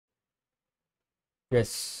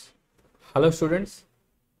Yes. Hello students.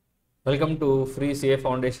 Welcome to free CA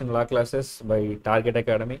Foundation Law classes by Target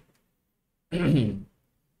Academy.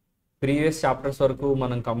 Previous chapters వరకు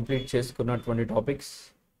మనం complete చేసుకున్నటువంటి topics.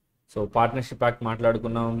 So partnership act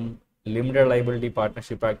మాట్లాడుకున్నాం, limited liability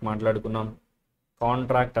partnership act మాట్లాడుకున్నాం,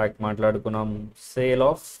 contract act మాట్లాడుకున్నాం, sale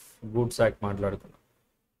of goods act మాట్లాడుకున్నాం.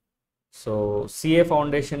 So CA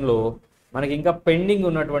ఫౌండేషన్లో మనకి ఇంకా pending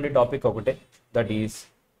ఉన్నటువంటి టాపిక్ ఒకటే, దట్ ఈస్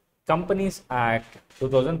కంపెనీస్ యాక్ట్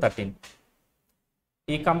 2013.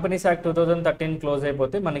 ఈ కంపెనీస్ యాక్ట్ 2013 క్లోజ్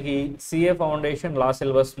అయిపోతే మనకి సిఏ ఫౌండేషన్ లా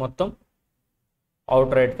సిలబస్ మొత్తం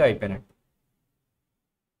అవుట్ రైట్గా అయిపోయినట్టు.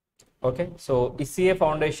 ఓకే, సో ఈ సిఏ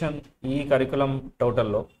ఫౌండేషన్ ఈ కరికులం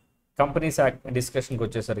టోటల్లో కంపెనీస్ యాక్ట్ డిస్కషన్కి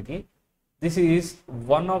వచ్చేసరికి this is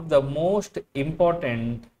one of the most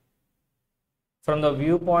important from the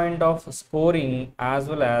view point of scoring as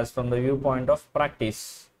well as from the view point of practice.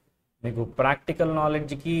 మీకు practical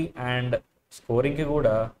నాలెడ్జ్కి and స్కోరింగ్కి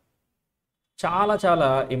కూడా చాలా చాలా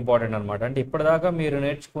important అనమాట. అంటే ఇప్పటిదాకా మీరు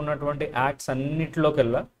నేర్చుకున్నటువంటి యాక్ట్స్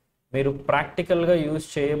అన్నిటిలోకెల్లా మీరు ప్రాక్టికల్గా యూజ్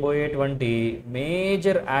చేయబోయేటువంటి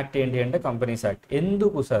మేజర్ యాక్ట్ ఏంటి అంటే కంపెనీస్ యాక్ట్.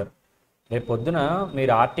 ఎందుకు సార్? రేపు పొద్దున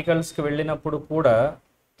మీరు ఆర్టికల్స్కి వెళ్ళినప్పుడు కూడా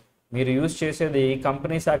మీరు యూజ్ చేసేది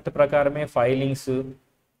కంపెనీస్ యాక్ట్ ప్రకారమే ఫైలింగ్స్,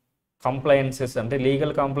 కంప్లయన్సెస్, అంటే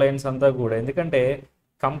లీగల్ కంప్లయన్స్ అంతా కూడా. ఎందుకంటే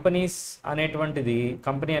కంపెనీ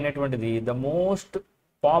అనేటువంటిది the most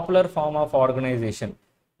popular form of organisation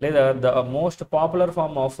లేదా the most popular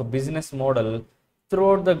form of business model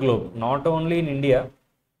throughout the globe, not only in India.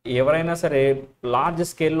 ఎవరైనా సరే లార్జ్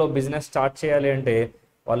స్కేల్లో బిజినెస్ స్టార్ట్ చేయాలి అంటే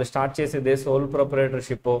వాళ్ళు స్టార్ట్ చేసేదే సోల్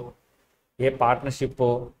ప్రొపరేటర్షిప్పో, ఏ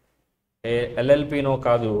పార్ట్నర్షిప్పో, ఏ ఎల్ఎల్పినో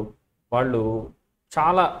కాదు. వాళ్ళు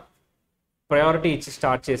చాలా ప్రయారిటీ ఇచ్చి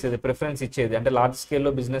స్టార్ట్ చేసేది, ప్రిఫరెన్స్ ఇచ్చేది. అంటే లార్జ్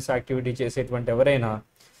స్కేల్లో బిజినెస్ యాక్టివిటీ చేసేటువంటి ఎవరైనా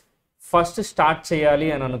ఫస్ట్ స్టార్ట్ చేయాలి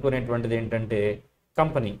అని అనుకునేటువంటిది ఏంటంటే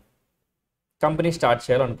కంపెనీ స్టార్ట్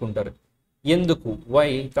చేయాలనుకుంటారు. ఎందుకు? Why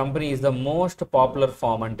company is the most popular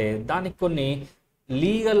form అంటే దానికి కొన్ని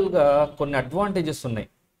లీగల్గా కొన్ని అడ్వాంటేజెస్ ఉన్నాయి.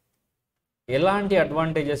 ఎలాంటి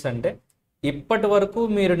అడ్వాంటేజెస్ అంటే ఇప్పటి వరకు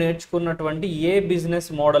మీరు నేర్చుకున్నటువంటి ఏ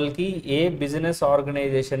బిజినెస్ మోడల్కి, ఏ బిజినెస్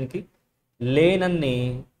ఆర్గనైజేషన్కి లేనన్ని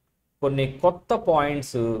కొన్ని కొత్త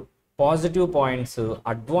పాయింట్స్, పాజిటివ్ పాయింట్స్,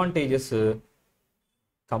 అడ్వాంటేజెస్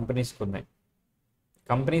కంపెనీస్కి ఉన్నాయి.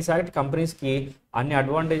 కంపెనీస్ యాక్ట్ కంపెనీస్కి అన్ని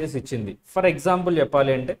అడ్వాంటేజెస్ ఇచ్చింది. ఫర్ ఎగ్జాంపుల్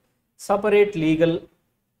చెప్పాలి అంటే separate legal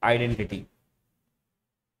identity,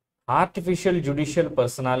 artificial judicial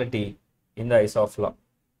personality in the eyes of law,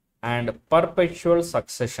 and perpetual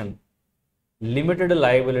succession, limited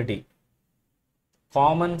liability,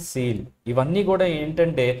 common seal. ఇవన్నీ కూడా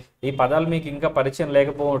ఏంటంటే ఈ పదాలు మీకు ఇంకా పరిచయం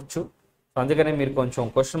లేకపోవచ్చు, అందుకనే మీరు కొంచెం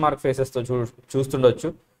క్వశ్చన్ మార్క్ ఫేసెస్తో చూస్తుండొచ్చు.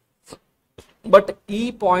 బట్ ఈ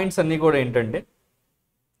పాయింట్స్ అన్నీ కూడా ఏంటంటే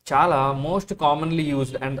చాలా మోస్ట్ కామన్లీ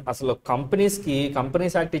యూజ్డ్ అండ్ అసలు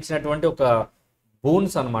కంపెనీస్ యాక్ట్ ఇచ్చినటువంటి ఒక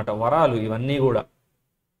బూన్స్ అనమాట, వరాలు ఇవన్నీ కూడా.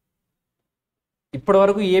 ఇప్పటి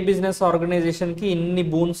వరకు ఏ బిజినెస్ ఆర్గనైజేషన్కి ఇన్ని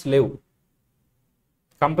బూన్స్ లేవు,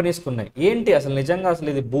 కంపెనీస్కి ఉన్నాయి. ఏంటి అసలు నిజంగా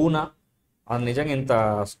అసలు ఇది బూనా? అది నిజంగా ఇంత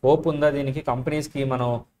స్కోప్ ఉందా దీనికి? కంపెనీస్కి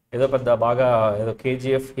మనం ఏదో పెద్ద బాగా ఏదో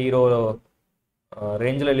కేజీఎఫ్ హీరో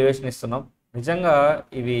రేంజ్లో ఎలివేషన్ ఇస్తున్నాం. నిజంగా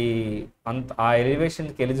ఇవి ఆ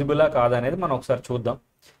ఎలివేషన్కి ఎలిజిబులా కాదా అనేది మనం ఒకసారి చూద్దాం.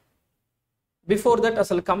 బిఫోర్ దట్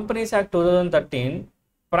అసలు కంపెనీస్ యాక్ట్ 2013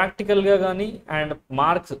 ప్రాక్టికల్గా కానీ అండ్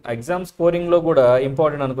మార్క్స్ ఎగ్జామ్ స్కోరింగ్లో కూడా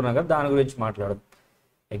ఇంపార్టెంట్ అనుకున్నాం కదా, దాని గురించి మాట్లాడదు.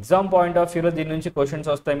 ఎగ్జామ్ పాయింట్ ఆఫ్ వ్యూలో దీని నుంచి క్వశ్చన్స్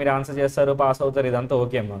వస్తాయి, మీరు ఆన్సర్ చేస్తారు, పాస్ అవుతారు, ఇదంతా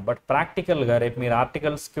ఓకే అమ్మా. బట్ ప్రాక్టికల్గా రేపు మీరు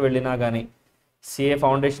ఆర్టికల్స్కి వెళ్ళినా కానీ, సిఏ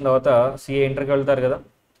ఫౌండేషన్ తర్వాత సిఏ ఇంటర్కి వెళ్తారు కదా,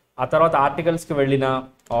 ఆ తర్వాత ఆర్టికల్స్కి వెళ్ళినా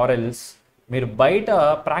ఆర్ఎల్స్ మీరు బయట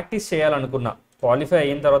ప్రాక్టీస్ చేయాలనుకున్నా, క్వాలిఫై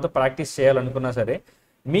అయిన తర్వాత ప్రాక్టీస్ చేయాలనుకున్నా సరే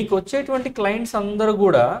మీకు వచ్చేటువంటి క్లయింట్స్ అందరూ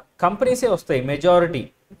కూడా కంపెనీసే వస్తాయి. మెజారిటీ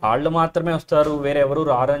వాళ్ళు మాత్రమే వస్తారు, వేరే ఎవరు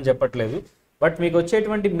రారు అని చెప్పట్లేదు. బట్ మీకు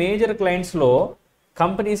వచ్చేటువంటి మేజర్ క్లయింట్స్లో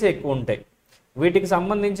కంపెనీసే ఎక్కువ ఉంటాయి. వీటికి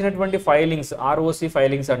సంబంధించినటువంటి ఫైలింగ్స్, ఆర్ఓసి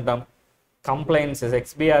ఫైలింగ్స్ అంటాం, కంప్లైన్సెస్,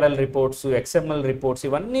 ఎక్స్బిఆర్ఎల్ రిపోర్ట్స్, ఎక్స్ఎంఎల్ రిపోర్ట్స్,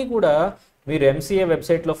 ఇవన్నీ కూడా మీరు ఎంసీఏ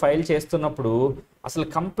వెబ్సైట్లో ఫైల్ చేస్తున్నప్పుడు అసలు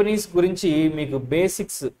కంపెనీస్ గురించి మీకు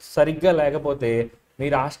బేసిక్స్ సరిగ్గా లేకపోతే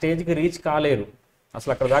మీరు ఆ స్టేజ్కి రీచ్ కాలేరు,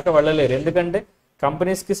 అసలు అక్కడ దాకా వెళ్ళలేరు. ఎందుకంటే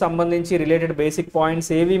కంపెనీస్కి సంబంధించి రిలేటెడ్ బేసిక్ పాయింట్స్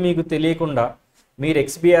ఏవి మీకు తెలియకుండా మీరు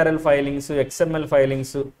ఎక్స్బిఆర్ఎల్ ఫైలింగ్స్, ఎక్స్ఎంఎల్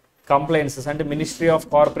ఫైలింగ్స్, కంప్లైన్సెస్ అంటే మినిస్ట్రీ ఆఫ్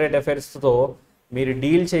కార్పొరేట్ అఫైర్స్తో మీరు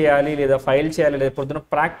డీల్ చేయాలి లేదా ఫైల్ చేయాలి, లేదా పొద్దున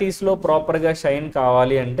ప్రాక్టీస్లో ప్రాపర్గా షైన్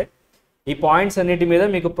కావాలి అంటే ఈ పాయింట్స్ అన్నిటి మీద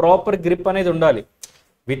మీకు ప్రాపర్ గ్రిప్ అనేది ఉండాలి.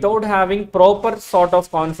 Without having proper sort of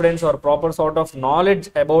confidence are proper sort of knowledge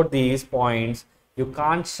about these points you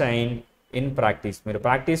can't shine in practice. మీరు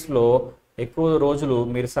ప్రాక్టీస్లో ఎక్కువ రోజులు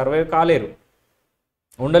మీరు సర్వైవ్ కాలేరు,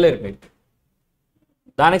 ఉండలేరు మీరు.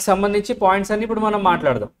 దానికి సంబంధించి పాయింట్స్ అన్ని ఇప్పుడు మనం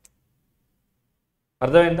మాట్లాడదాం.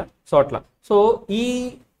 అర్థమైందా? సో అట్లా. సో ఈ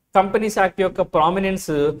కంపెనీస్ యాక్ట్ యొక్క ప్రామినెన్స్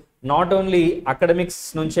నాట్ ఓన్లీ అకాడమిక్స్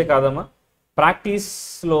నుంచే కాదమ్మా,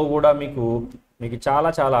 ప్రాక్టీస్లో కూడా మీకు చాలా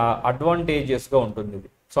చాలా అడ్వాంటేజెస్గా ఉంటుంది ఇది.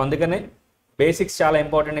 సో అందుకనే బేసిక్స్ చాలా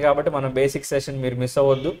ఇంపార్టెంట్ కాబట్టి మనం బేసిక్ సెషన్ మీరు మిస్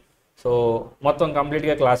అవ్వద్దు. సో మొత్తం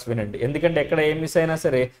కంప్లీట్గా క్లాస్ వినండి, ఎందుకంటే ఎక్కడ ఏం మిస్ అయినా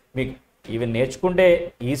సరే మీకు ఇవి నేర్చుకుంటే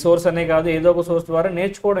ఈ సోర్స్ అనే కాదు, ఏదో ఒక సోర్స్ ద్వారా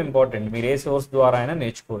నేర్చుకోవడం ఇంపార్టెంట్. మీరు ఏ సోర్స్ ద్వారా అయినా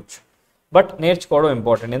నేర్చుకోవచ్చు, బట్ నేర్చుకోవడం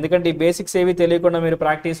ఇంపార్టెంట్. ఎందుకంటే ఈ బేసిక్స్ ఏవి తెలియకుండా మీరు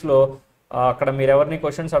ప్రాక్టీస్లో అక్కడ మీరు ఎవరిని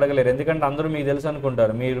క్వశ్చన్స్ అడగలేరు, ఎందుకంటే అందరూ మీకు తెలుసు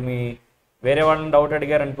అనుకుంటారు. మీరు వేరే వాళ్ళని డౌట్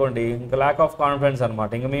అడిగారు అనుకోండి, ఇంకా ల్యాక్ ఆఫ్ కాన్ఫిడెన్స్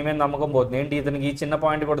అనమాట. ఇంకా మీ మీద నమ్మకం పోతుంది, ఏంటి ఇతనికి ఈ చిన్న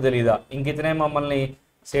పాయింట్ కూడా తెలియదా, ఇంక ఇతనే మమ్మల్ని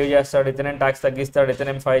సేవ్ చేస్తాడు, ఇతనే ట్యాక్స్ తగ్గిస్తాడు,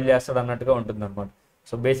 ఇతనే ఫైల్ చేస్తాడు అన్నట్టుగా ఉంటుంది అనమాట.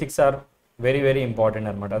 So basics are very very important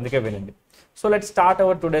అనమాట, అందుకే వినండి. So let start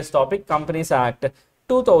our today's topic, companies act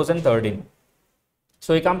 2013. So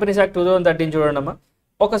ఈ కంపెనీస్ యాక్ట్ 2013 చూడండి అమ్మా.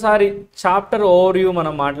 ఒకసారి చాప్టర్ ఓవర్ వ్యూ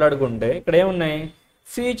మనం మాట్లాడుకుంటే ఇక్కడ ఏమున్నాయి,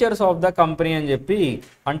 ఫీచర్స్ ఆఫ్ ద కంపెనీ అని చెప్పి,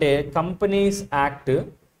 అంటే కంపెనీస్ యాక్ట్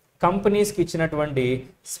కంపెనీస్కి ఇచ్చినటువంటి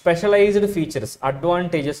స్పెషలైజ్డ్ ఫీచర్స్,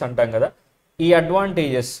 అడ్వాంటేజెస్ అంటాం కదా, ఈ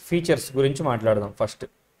అడ్వాంటేజెస్ ఫీచర్స్ గురించి మాట్లాడదాం ఫస్ట్.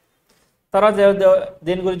 తర్వాత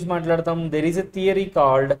దేని గురించి మాట్లాడతాం, there is a theory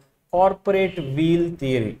called corporate wheel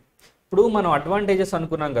theory. ఇప్పుడు మనం అడ్వాంటేజెస్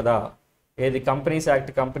అనుకున్నాం కదా, ఏది కంపెనీస్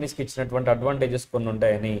యాక్ట్ కంపెనీస్కి ఇచ్చినటువంటి అడ్వాంటేజెస్ కొన్ని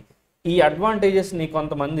ఉంటాయని. ఈ అడ్వాంటేజెస్ని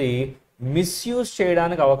కొంతమంది మిస్యూజ్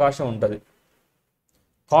చేయడానికి అవకాశం ఉంటుంది.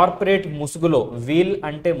 కార్పొరేట్ ముసుగులో, వీల్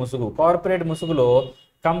అంటే ముసుగు, కార్పొరేట్ ముసుగులో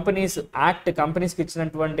కంపెనీస్ యాక్ట్ కంపెనీస్కి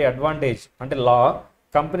ఇచ్చినటువంటి అడ్వాంటేజ్ అంటే లా,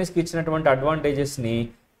 కంపెనీస్కి ఇచ్చినటువంటి అడ్వాంటేజెస్ని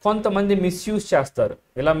కొంతమంది మిస్యూజ్ చేస్తారు.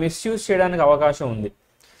 ఇలా మిస్యూజ్ చేయడానికి అవకాశం ఉంది.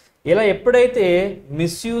 ఇలా ఎప్పుడైతే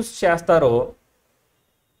మిస్యూజ్ చేస్తారో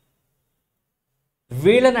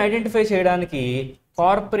వీళ్ళని ఐడెంటిఫై చేయడానికి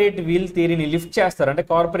కార్పొరేట్ వీల్ థియరీని లిఫ్ట్ చేస్తారు. అంటే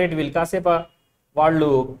కార్పొరేట్ వీల్ కాసేపు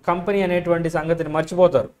వాళ్ళు కంపెనీ అనేటువంటి సంగతిని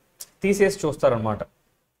మర్చిపోతారు, తీసేసి చూస్తారనమాట.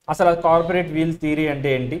 అసలు ఆ కార్పొరేట్ వీల్ థియరీ అంటే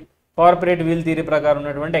ఏంటి, కార్పొరేట్ వీల్ థియరీ ప్రకారం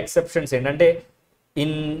ఉన్నటువంటి ఎక్సెప్షన్స్ ఏంటంటే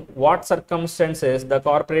in what circumstances the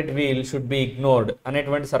corporate we'll should be ignored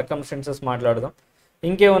అనేటువంటి సర్కమ్స్టెన్సెస్ మాట్లాడదాం.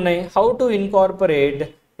 ఇంకేమున్నాయి, how to incorporate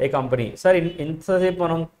A company. Sir ఇంతసేపు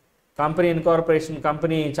మనం కంపెనీ ఇన్కార్పొరేషన్,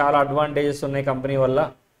 కంపెనీ చాలా అడ్వాంటేజెస్ ఉన్నాయి, కంపెనీ వల్ల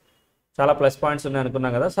చాలా ప్లస్ పాయింట్స్ ఉన్నాయి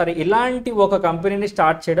అనుకున్నాం కదా. సరే ఇలాంటి ఒక కంపెనీని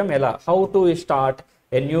స్టార్ట్ చేయడం ఎలా, how to start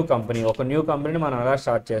a new company, ఒక న్యూ కంపెనీని మనం ఎలా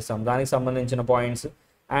స్టార్ట్ చేస్తాం, దానికి సంబంధించిన పాయింట్స్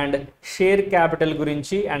అండ్ షేర్ క్యాపిటల్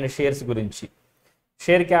గురించి అండ్ షేర్స్ గురించి.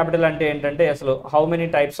 షేర్ క్యాపిటల్ అంటే ఏంటంటే అసలు how many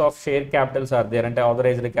types of share Capitals are there, అంటే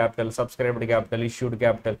authorised capital, subscribed capital, issued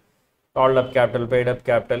capital, called up capital, paid up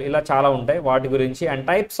capital, ఇలా చాలా ఉంటాయి వాటి గురించి. అండ్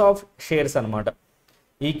టైప్స్ ఆఫ్ షేర్స్ అనమాట,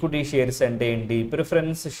 ఈక్విటీ షేర్స్ అంటే ఏంటి,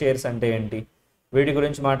 ప్రిఫరెన్స్ షేర్స్ అంటే ఏంటి, వీటి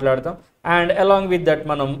గురించి మాట్లాడతాం. అండ్ అలాంగ్ విత్ దట్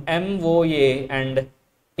మనం ఎంఓఏ అండ్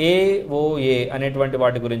ఏఓఏ అనేటువంటి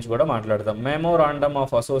వాటి గురించి కూడా మాట్లాడతాం. Memorandum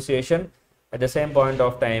of association, at the same point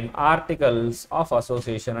of time articles of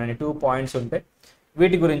association అనే 2 పాయింట్స్ ఉంటాయి,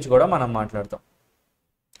 వీటి గురించి కూడా మనం మాట్లాడతాం.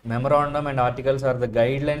 Memorandum and articles are the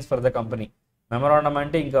guide lines for the company. Memorandum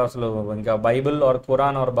అంటే ఇంకా Bible are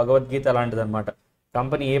Quran are Bhagavad Gita అలాంటిది అనమాట.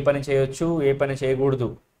 కంపెనీ ఏ పని చేయొచ్చు, ఏ పని చేయకూడదు,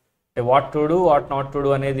 అంటే what to do what not to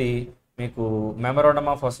do అనేది మీకు మెమోరాండమ్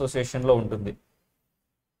ఆఫ్ అసోసియేషన్లో ఉంటుంది.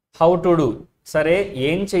 హౌ టు డూ, సరే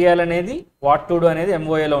ఏం చేయాలనేది, వాట్ టు డూ అనేది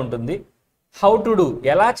ఎంఓఏలో ఉంటుంది. హౌ టు డూ,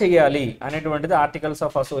 ఎలా చేయాలి అనేటువంటిది ఆర్టికల్స్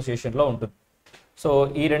ఆఫ్ అసోసియేషన్లో ఉంటుంది. సో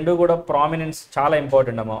ఈ రెండు కూడా ప్రామినెన్స్ చాలా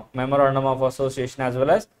ఇంపార్టెంట్ అమ్మా, memorandum of association as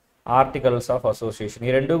well as articles of association.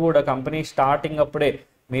 ఈ రెండు కూడా కంపెనీ స్టార్టింగ్ అప్పుడే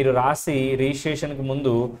మీరు రాసి రిజిస్ట్రేషన్కి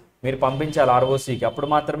ముందు మీరు పంపించాలి ఆర్ఓసికి, అప్పుడు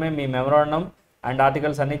మాత్రమే మీ మెమోరాండమ్ అండ్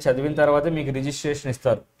ఆర్టికల్స్ అన్నీ చదివిన తర్వాతే మీకు రిజిస్ట్రేషన్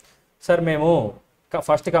ఇస్తారు. సార్ మేము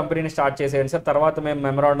ఫస్ట్ కంపెనీని స్టార్ట్ చేసేయండి సార్, తర్వాత మేము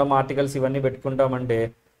మెమోరాండమ్ ఆర్టికల్స్ ఇవన్నీ పెట్టుకుంటామంటే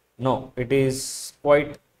no, it is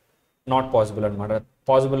quite not possible అనమాట,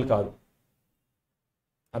 పాసిబుల్ కాదు.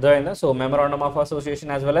 అర్థమైందా? So memorandum of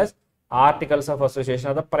association as well as articles of association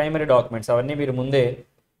are the primary documents, అవన్నీ మీరు ముందే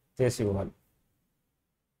చేసి ఇవ్వాలి.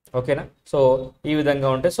 ఓకేనా? సో ఈ విధంగా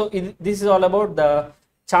ఉంటాయి. So this is all about the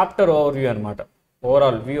chapter over view అనమాట,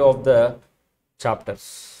 overall view of the chapters.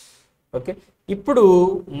 Okay, ఇప్పుడు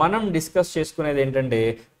మనం డిస్కస్ చేసుకునేది ఏంటంటే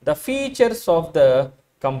the features of the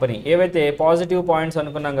company. ఏవైతే పాజిటివ్ పాయింట్స్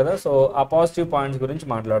అనుకున్నాం కదా, సో ఆ పాజిటివ్ పాయింట్స్ గురించి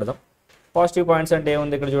మాట్లాడదాం. పాజిటివ్ పాయింట్స్ అంటే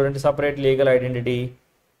ఏముంది ఇక్కడ చూడండి, separate legal identity,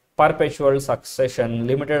 perpetual succession,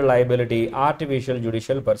 limited liability, artificial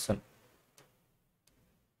judicial person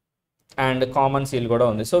and common seal కూడా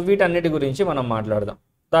ఉంది. సో వీటన్నిటి గురించి మనం మాట్లాడదాం.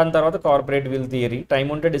 దాని తర్వాత కార్పొరేట్ వీల్ థియరీ, టైం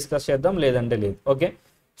ఉంటే డిస్కస్ చేద్దాం, లేదంటే లేదు. Okay,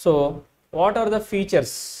 so what are the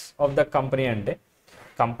features of the company అంటే,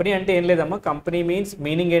 కంపెనీ అంటే ఏం లేదమ్మా, కంపెనీ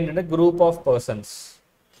మీనింగ్ ఏంటంటే గ్రూప్ ఆఫ్ పర్సన్స్.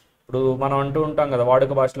 ఇప్పుడు మనం అంటూ ఉంటాం కదా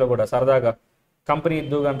వాడుక భాషలో కూడా సరదాగా, కంపెనీ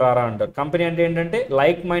ఇద్దు కానీ రారా అంటారు. కంపెనీ అంటే ఏంటంటే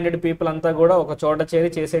లైక్ మైండెడ్ పీపుల్ అంతా కూడా ఒక చోట చేరి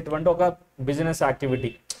చేసేటువంటి ఒక బిజినెస్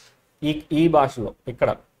యాక్టివిటీ. ఈ భాషలో ఇక్కడ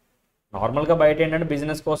నార్మల్గా బయట ఏంటంటే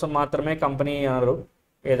బిజినెస్ కోసం మాత్రమే కంపెనీ అన్నారు,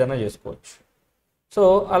 ఏదైనా చేసుకోవచ్చు. సో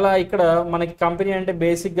అలా ఇక్కడ మనకి కంపెనీ అంటే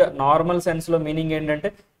బేసిక్గా నార్మల్ సెన్స్లో మీనింగ్ ఏంటంటే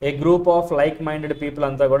ఏ group of like minded people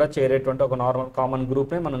అంతా కూడా చేరేటువంటి ఒక నార్మల్ కామన్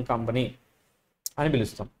గ్రూప్నే మనం కంపెనీ అని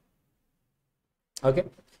పిలుస్తాం. ఓకే,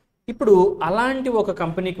 ఇప్పుడు అలాంటి ఒక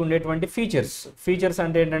కంపెనీకి ఉండేటువంటి ఫీచర్స్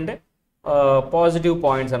అంటే ఏంటంటే పాజిటివ్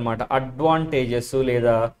పాయింట్స్ అనమాట, అడ్వాంటేజెస్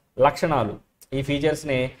లేదా లక్షణాలు. ఈ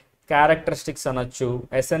ఫీచర్స్ని క్యారెక్టరిస్టిక్స్ అనొచ్చు,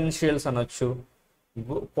 ఎసెన్షియల్స్ అనొచ్చు,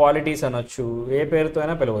 క్వాలిటీస్ అనొచ్చు, ఏ పేరుతో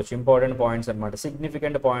అయినా పిలవచ్చు. ఇంపార్టెంట్ పాయింట్స్ అనమాట,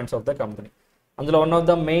 significant points of the company. అందులో one of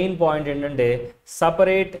the main point ఏంటంటే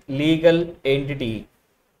సపరేట్ లీగల్ ఎంటిటీ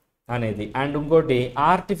అనేది, అండ్ ఇంకోటి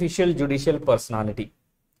ఆర్టిఫిషియల్ జ్యుడిషియల్ పర్సనాలిటీ.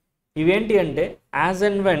 ఇవేంటి అంటే as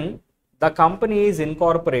and when the company is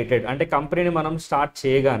incorporated, అంటే కంపెనీని మనం స్టార్ట్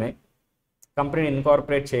చేయగానే, కంపెనీని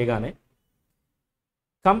ఇన్కార్పొరేట్ చేయగానే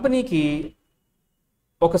కంపెనీకి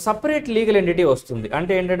ఒక సపరేట్ లీగల్ ఎంటిటీ వస్తుంది.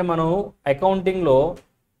 అంటే ఏంటంటే మనం అకౌంటింగ్లో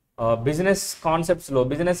బిజినెస్ కాన్సెప్ట్స్లో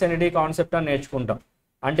బిజినెస్ ఎంటిటీ కాన్సెప్ట్ అని నేర్చుకుంటాం.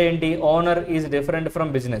 అంటే ఏంటి, owner is different from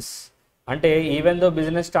business. అంటే ఈవెన్ దో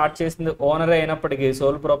బిజినెస్ స్టార్ట్ చేసింది ఓనరే అయినప్పటికీ,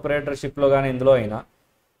 సోల్ ప్రొపరేటర్షిప్లో కానీ ఇందులో అయినా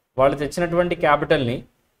వాళ్ళు తెచ్చినటువంటి క్యాపిటల్ని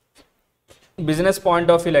business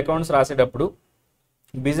point of view accounts రాసేటప్పుడు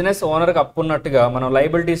బిజినెస్ ఓనర్కి అప్పున్నట్టుగా మనం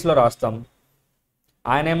లైబిలిటీస్లో రాస్తాం.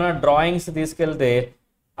 ఆయన ఏమైనా డ్రాయింగ్స్ తీసుకెళ్తే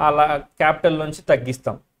అలా క్యాపిటల్ నుంచి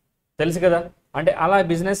తగ్గిస్తాం, తెలుసు కదా. అంటే అలా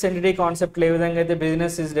బిజినెస్ ఎంటిటీ కాన్సెప్ట్లు ఏ విధంగా అయితే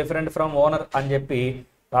business is different from owner అని చెప్పి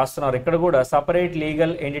రాస్తున్నారు, ఇక్కడ కూడా సపరేట్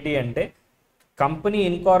లీగల్ ఎంటిటీ అంటే కంపెనీ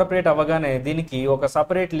ఇన్కార్పొరేట్ అవ్వగానే దీనికి ఒక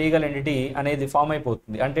సపరేట్ లీగల్ ఎంటిటీ అనేది ఫామ్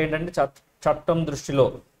అయిపోతుంది. అంటే ఏంటంటే చట్టం దృష్టిలో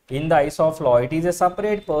in the eyes of law it is a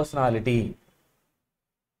separate personality.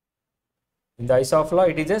 In the eyes of law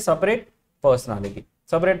it is a separate personality.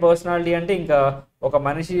 Separate personality అంటే ఇంకా ఒక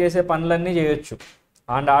మనిషి చేసే పనులన్నీ చేయొచ్చు.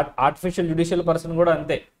 అండ్ ఆర్టిఫిషియల్ జ్యుడిషియల్ పర్సన్ కూడా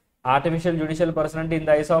అంతే. ఆర్టిఫిషియల్ జ్యుడిషియల్ పర్సన్ అంటే in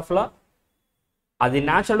the eyes of law అది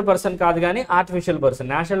న్యాచురల్ పర్సన్ కాదు కానీ ఆర్టిఫిషియల్ పర్సన్.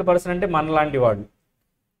 న్యాచురల్ పర్సన్ అంటే మనలాంటి వాడు,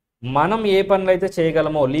 మనం ఏ పనులు అయితే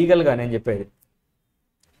చేయగలమో లీగల్గా, నేను చెప్పేది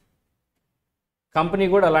కంపెనీ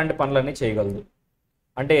కూడా అలాంటి పనులన్నీ చేయగలదు.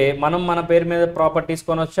 అంటే మనం మన పేరు మీద ప్రాపర్టీస్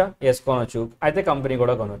కొనొచ్చా? ఎస్ కొనొచ్చు, అయితే కంపెనీ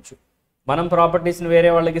కూడా కొనొచ్చు. మనం ప్రాపర్టీస్ని వేరే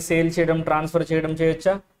వాళ్ళకి సేల్ చేయడం, ట్రాన్స్ఫర్ చేయడం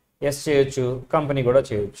చేయొచ్చా? ఎస్ చేయొచ్చు, కంపెనీ కూడా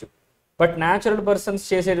చేయొచ్చు. బట్ న్యాచురల్ పర్సన్స్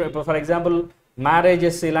చేసే, ఫర్ ఎగ్జాంపుల్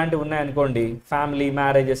మ్యారేజెస్ ఇలాంటివి ఉన్నాయనుకోండి, ఫ్యామిలీ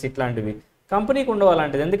మ్యారేజెస్ ఇట్లాంటివి కంపెనీకి ఉండవు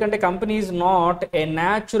అలాంటిది. ఎందుకంటే company is not a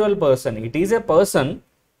natural person. It is a person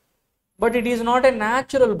but it is not a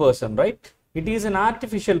natural person, right? It is an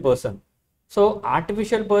artificial person. So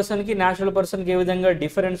artificial పర్సన్కి natural పర్సన్కి ఏ విధంగా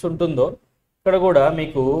డిఫరెన్స్ ఉంటుందో ఇక్కడ కూడా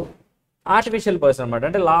మీకు ఆర్టిఫిషియల్ పర్సన్ అనమాట.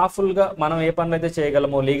 అంటే లాఫుల్గా మనం ఏ పనులు అయితే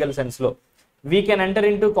చేయగలమో legal సెన్స్లో we can enter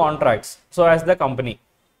in to contracts so as the company.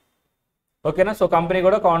 ఓకేనా? సో కంపెనీ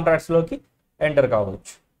కూడా కాంట్రాక్ట్స్లోకి ఎంటర్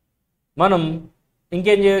కావచ్చు. మనం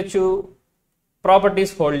ఇంకేం చేయొచ్చు,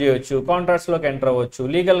 ప్రాపర్టీస్ హోల్డ్ చేయొచ్చు, కాంట్రాక్ట్స్లోకి ఎంటర్ అవ్వచ్చు,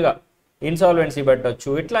 లీగల్గా ఇన్సాల్వెన్సీ పెట్టవచ్చు.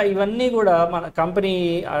 ఇట్లా ఇవన్నీ కూడా మన కంపెనీ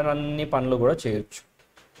అన్ని పనులు కూడా చేయొచ్చు,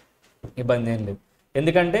 ఇబ్బంది ఏం లేదు.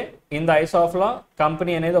 ఎందుకంటే in the eyes of law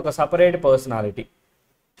company అనేది ఒక separate personality,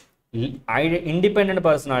 independent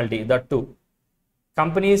personality. That to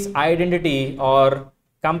companies identity are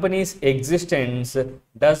company's existence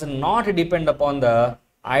does not depend upon the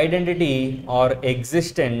identity or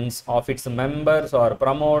existence of its members or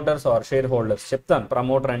promoters or shareholders. చెప్తాను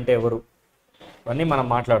promoter అంటే ఎవరు అవన్నీ మనం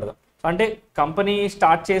మాట్లాడదాం. అంటే company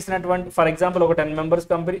start చేసినటువంటి, ఫర్ ఎగ్జాంపుల్ ఒక 10 members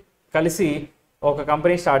company కలిసి ఒక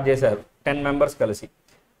కంపెనీ స్టార్ట్ చేశారు. 10 మెంబర్స్ కలిసి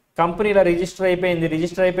కంపెనీలో రిజిస్టర్ అయిపోయింది.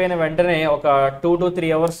 రిజిస్టర్ అయిపోయిన వెంటనే ఒక 2 to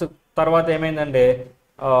 3 అవర్స్ తర్వాత ఏమైందంటే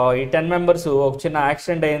ఈ 10 మెంబర్స్ ఒక చిన్న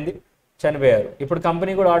యాక్సిడెంట్ అయింది, చనిపోయారు. ఇప్పుడు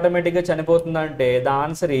కంపెనీ కూడా ఆటోమేటిక్గా చనిపోతుందంటే ద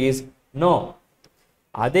ఆన్సర్ ఈజ్ నో.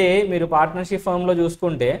 అదే మీరు పార్ట్నర్షిప్ ఫర్మ్లో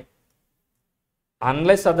చూసుకుంటే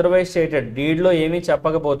అన్లెస్ అదర్వైజ్ స్టేటెడ్, డీడ్లో ఏమీ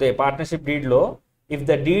చెప్పకపోతే, partnership డీడ్లో if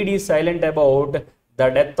the deed is silent about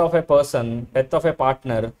the death of a person, death of a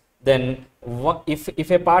partner, then if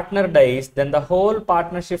a partner dies then the whole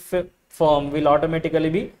partnership firm will automatically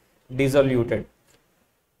be dissolved.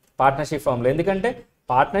 Partnership ఫర్మ్లో ఎందుకంటే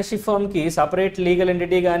partnership ఫర్మ్కి separate legal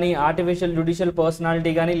entity కానీ artificial judicial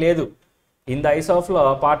personality కానీ లేదు. In the eyes of law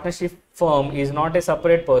partnership firm is not a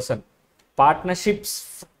separate person.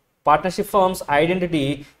 Partnership firms identity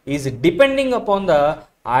is depending upon the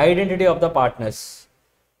identity of the partners.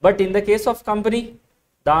 But in the case of company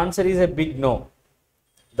the answer is a big no.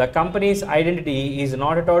 The company's identity is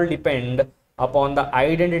not at all depend upon the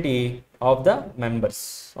identity of the members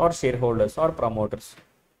or shareholders or promoters.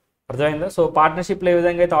 అర్థమైందా? So పార్ట్నర్షిప్లో ఏ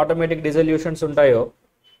విధంగా అయితే automatic డిజల్యూషన్స్ ఉంటాయో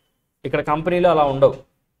ఇక్కడ కంపెనీలో అలా ఉండవు.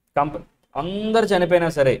 అందరు చనిపోయినా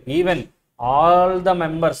సరే, even all the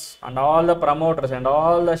members and all the promoters and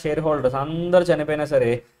all the share holders అందరు చనిపోయినా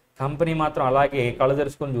సరే కంపెనీ మాత్రం అలాగే కళ్ళు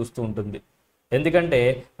తెరుచుకొని చూస్తూ ఉంటుంది. ఎందుకంటే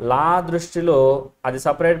లా దృష్టిలో అది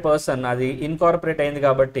సపరేట్ పర్సన్, అది ఇన్కార్పొరేట్ అయింది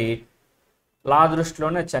కాబట్టి లా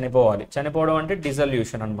దృష్టిలోనే చనిపోవాలి. చనిపోవడం అంటే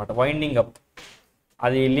డిజల్యూషన్ అనమాట, వైండింగ్ అప్.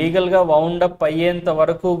 అది లీగల్గా వౌండ్ అప్ అయ్యేంత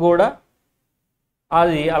వరకు కూడా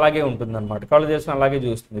అది అలాగే ఉంటుంది అనమాట, కళ్ళు తెరుచుకొని అలాగే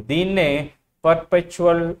చూస్తుంది. దీన్నే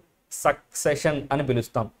పర్పెచువల్ సక్సెషన్ అని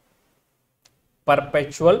పిలుస్తాం.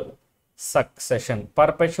 Perpetual succession.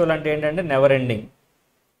 పర్పెచువల్ అంటే ఏంటంటే నెవర్ ఎండింగ్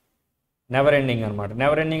అనమాట.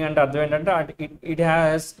 నెవర్ ఎండింగ్ అంటే అర్థం ఏంటంటే ఇట్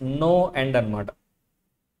హ్యాస్ నో ఎండ్ అనమాట.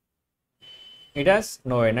 ఇట్ హ్యాస్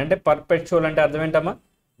నో ఎండ్ అంటే పర్పెచువల్ అంటే అర్థం ఏంటమ్మా,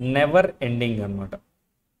 నెవర్ ఎండింగ్ అనమాట.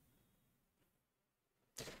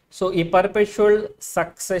 సో ఈ పర్పెచువల్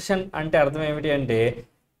సక్సెషన్ అంటే అర్థం ఏమిటి అంటే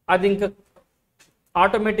అది ఇంకా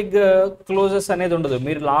ఆటోమేటిక్గా క్లోజెస్ అనేది ఉండదు.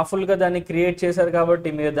 మీరు లాఫుల్గా దాన్ని క్రియేట్ చేశారు కాబట్టి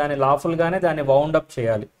మీరు దాన్ని లాఫుల్గానే దాన్ని వౌండ్ అప్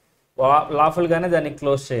చేయాలి, లాఫుల్గానే దాన్ని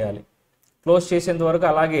క్లోజ్ చేయాలి. క్లోజ్ చేసేంత వరకు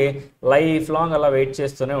అలాగే లైఫ్ లాంగ్ అలా వెయిట్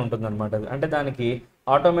చేస్తూనే ఉంటుంది అనమాట. అంటే దానికి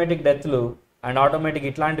ఆటోమేటిక్ డెత్లు అండ్ ఆటోమేటిక్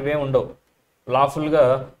ఇట్లాంటివే ఉండవు. లాఫుల్గా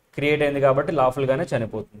క్రియేట్ అయింది కాబట్టి లాఫుల్గానే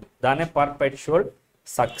చనిపోతుంది. దాన్నే పర్పెచువల్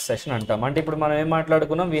సక్సెషన్ అంటాం. అంటే ఇప్పుడు మనం ఏం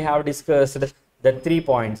మాట్లాడుకున్నాం, we have discussed the 3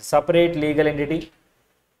 points. Separate legal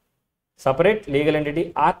entity,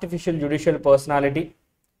 artificial judicial personality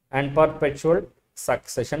and perpetual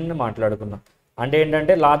succession మాట్లాడుకున్నాం. అంటే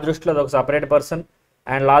ఏంటంటే లా దృష్టిలో అదొక సపరేట్ పర్సన్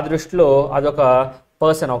అండ్ లా దృష్టిలో అదొక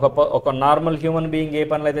పర్సన్, ఒక నార్మల్ హ్యూమన్ బీయింగ్ ఏ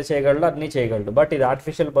పనులు అయితే చేయగలడో అన్నీ చేయగలడు. బట్ ఇది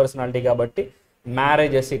ఆర్టిఫిషియల్ పర్సనాలిటీ కాబట్టి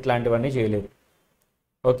మ్యారేజెస్ ఇట్లాంటివన్నీ చేయలేదు.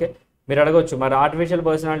 ఓకే, మీరు అడగొచ్చు మరి ఆర్టిఫిషియల్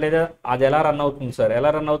పర్సనాలిటీ అయితే అది ఎలా రన్ అవుతుంది సార్? ఎలా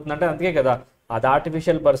రన్ అవుతుందంటే అందుకే కదా, అది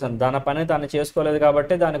ఆర్టిఫిషియల్ పర్సన్, దాని పని తను చేసుకోలేదు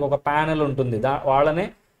కాబట్టి దానికి ఒక ప్యానెల్ ఉంటుంది. వాళ్ళనే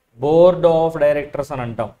బోర్డ్ ఆఫ్ డైరెక్టర్స్ అని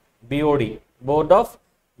అంటాం. BOD, board of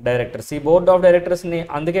directors. ఈ బోర్డ్ ఆఫ్ డైరెక్టర్స్ని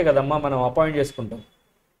అందుకే కదమ్మా మనం అపాయింట్ చేసుకుంటాం.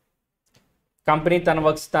 కంపెనీ తన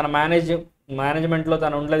వర్క్స్ తన మేనేజ్మెంట్లో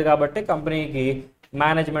తను ఉండలేదు కాబట్టి కంపెనీకి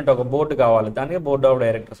మేనేజ్మెంట్ ఒక బోర్డు కావాలి, దానికి బోర్డ్ ఆఫ్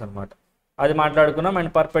డైరెక్టర్స్ అనమాట. అది మాట్లాడుకున్నాం.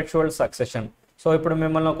 And perpetual succession. సో ఇప్పుడు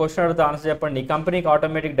మిమ్మల్ని క్వశ్చన్ అడిగితే ఆన్సర్ చెప్పండి. ఈ కంపెనీకి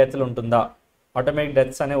ఆటోమేటిక్ డెత్లు ఉంటుందా? ఆటోమేటిక్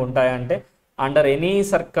డెత్స్ అనేవి ఉంటాయంటే under any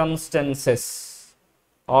circumstances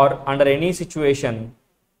are under any situation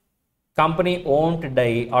company won't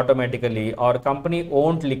die automatically, or company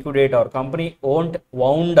won't liquidate, or company won't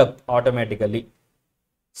wound up automatically.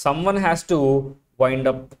 Someone has to wind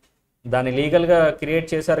up. దాన్ని లీగల్గా create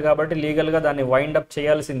చేశారు కాబట్టి లీగల్గా దాన్ని వైండ్ అప్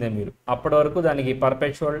చేయాల్సిందే మీరు. అప్పటి వరకు దానికి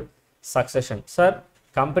పర్పెచువల్ సక్సెషన్. సార్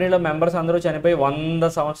కంపెనీలో మెంబర్స్ అందరూ చనిపోయి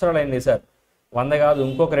 100 సంవత్సరాలు అయింది సార్. 100 కాదు,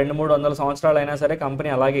 ఇంకొక 200-300 సంవత్సరాలు అయినా సరే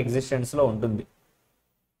కంపెనీ అలాగే ఎగ్జిస్టెన్స్లో ఉంటుంది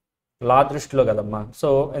లా దృష్టిలో కదమ్మా. సో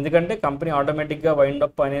ఎందుకంటే కంపెనీ ఆటోమేటిక్గా వైండ్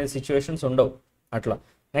అప్ అనే సిచ్యువేషన్స్ ఉండవు అట్లా.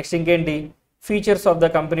 నెక్స్ట్ ఇంకేంటి ఫీచర్స్ ఆఫ్ ద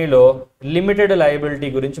కంపెనీలో లిమిటెడ్ లయబిలిటీ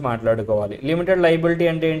గురించి మాట్లాడుకోవాలి. లిమిటెడ్ లయబిలిటీ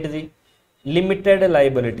అంటే ఏంటిది? లిమిటెడ్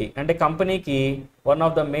లయబిలిటీ అంటే కంపెనీకి one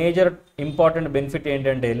of the major important benefit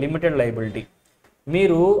ఏంటంటే లిమిటెడ్ లయబిలిటీ.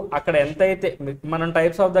 మీరు అక్కడ ఎంతైతే మనం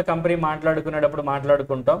టైప్స్ ఆఫ్ ద కంపెనీ మాట్లాడుకునేటప్పుడు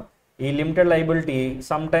మాట్లాడుకుంటాం. ఈ limited liability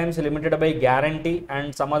some times limited by guarantee and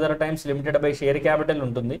some other times limited by share capital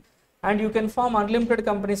ఉంటుంది. And you can form unlimited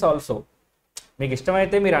companies also. మీకు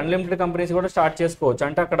ఇష్టమైతే మీరు అన్లిమిటెడ్ కంపెనీస్ కూడా స్టార్ట్ చేసుకోవచ్చు.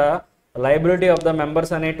 అంటే అక్కడ లయబిలిటీ ఆఫ్ ద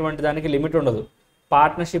మెంబర్స్ అనేటువంటి దానికి లిమిట్ ఉండదు.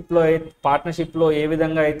 పార్ట్నర్షిప్లో ఏ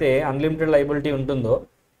విధంగా అయితే అన్లిమిటెడ్ లయబిలిటీ ఉంటుందో,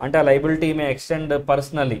 అంటే ఆ లయబిలిటీ మే ఎక్స్టెండ్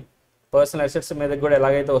పర్సనల్ అసెట్స్ మీద కూడా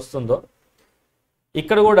ఎలాగైతే వస్తుందో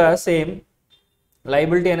ఇక్కడ కూడా సేమ్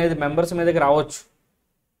లయబిలిటీ అనేది మెంబర్స్ మీదకి రావచ్చు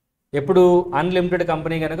ఎప్పుడు అన్లిమిటెడ్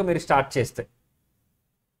కంపెనీ కనుక మీరు స్టార్ట్ చేస్తే.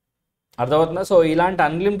 అర్థమవుతుందా? సో ఇలాంటి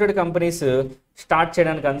అన్లిమిటెడ్ కంపెనీస్ స్టార్ట్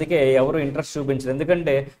చేయడానికి అందుకే ఎవరు ఇంట్రెస్ట్ చూపించరు.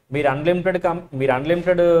 ఎందుకంటే మీరు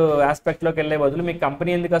అన్లిమిటెడ్ ఆస్పెక్ట్లోకి వెళ్ళే బదులు మీకు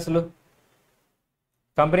కంపెనీ ఎందుకు? అసలు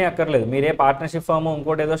కంపెనీ అక్కర్లేదు, మీరే పార్ట్నర్షిప్ ఫామ్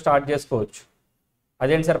ఇంకోటి ఏదో స్టార్ట్ చేసుకోవచ్చు.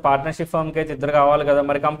 అదేంటి సార్ పార్ట్నర్షిప్ ఫామ్కి అయితే 2 కావాలి కదా,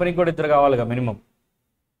 మరి కంపెనీకి కూడా 2 కావాలి కదా మినిమం.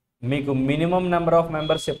 మీకు మినిమం నెంబర్ ఆఫ్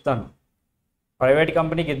మెంబర్స్ చెప్తాను. ప్రైవేట్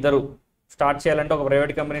కంపెనీకి 2 స్టార్ట్ చేయాలంటే, ఒక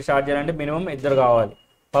ప్రైవేట్ కంపెనీ స్టార్ట్ చేయాలంటే మినిమం 2 కావాలి.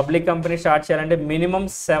 పబ్లిక్ కంపెనీ స్టార్ట్ చేయాలంటే మినిమం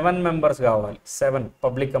 7 మెంబర్స్ కావాలి. 7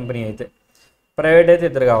 పబ్లిక్ కంపెనీ అయితే, ప్రైవేట్ అయితే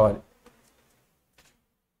 2 కావాలి.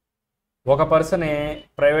 ఒక పర్సనే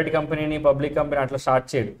ప్రైవేట్ కంపెనీని పబ్లిక్ కంపెనీ అట్లా స్టార్ట్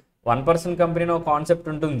చేయడు. 1 పర్సన్ కంపెనీలో ఒక కాన్సెప్ట్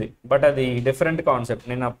ఉంటుంది, బట్ అది డిఫరెంట్ కాన్సెప్ట్.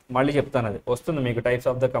 నేను మళ్ళీ చెప్తాను, అది వస్తుంది మీకు టైప్స్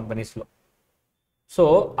ఆఫ్ ద కంపెనీస్లో. సో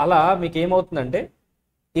అలా మీకు ఏమవుతుందంటే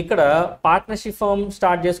ఇక్కడ పార్ట్నర్షిప్ ఫామ్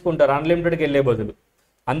స్టార్ట్ చేసుకుంటారు అన్లిమిటెడ్కి వెళ్ళే బదులు.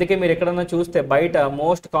 అందుకే మీరు ఎక్కడన్నా చూస్తే బయట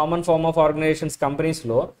most common form of organisations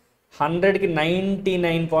కంపెనీస్లో 100కి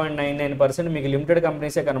 99.99% మీకు లిమిటెడ్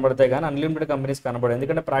కంపెనీసే కనబడతాయి కానీ అన్లిమిటెడ్ కంపెనీస్ కనబడవు.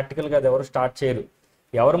 ఎందుకంటే ప్రాక్టికల్గా అది ఎవరు స్టార్ట్ చేయరు.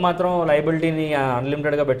 ఎవరు మాత్రం లైబిలిటీని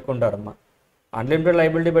అన్లిమిటెడ్గా పెట్టుకుంటారమ్మా? అన్లిమిటెడ్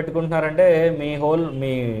లైబిలిటీ పెట్టుకుంటున్నారంటే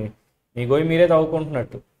మీ గోయి మీరే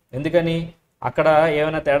తవ్వుకుంటున్నట్టు. ఎందుకని? అక్కడ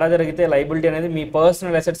ఏమైనా తేడా జరిగితే లైబిలిటీ అనేది మీ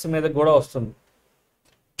పర్సనల్ అసెట్స్ మీద కూడా వస్తుంది.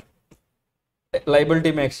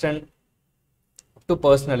 Liability May extend to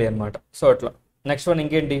personally అనమాట. సో అట్లా. నెక్స్ట్ వన్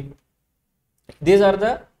ఇంకేంటి? These are the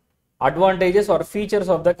advantages are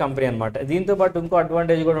features of the company అనమాట. దీంతో పాటు ఇంకో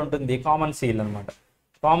అడ్వాంటేజ్ కూడా ఉంటుంది, కామన్ సీల్ అనమాట.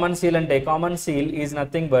 కామన్ సీల్ అంటే, common seal is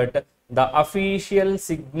nothing but the official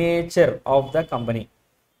signature of the company.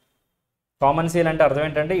 Common seal అంటే అర్థం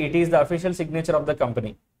ఏంటంటే, it is the official signature of the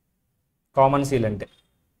company. Common seal అంటే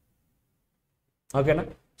ఓకేనా.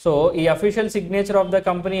 సో ఈ official signature of the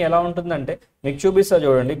company ఎలా ఉంటుందంటే, మీకు చూపిస్తా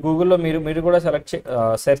చూడండి. గూగుల్లో మీరు కూడా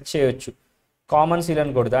సెర్చ్ చేయొచ్చు. కామన్ సీల్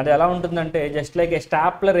అని కొడితే అంటే ఎలా ఉంటుందంటే, జస్ట్ లైక్ ఏ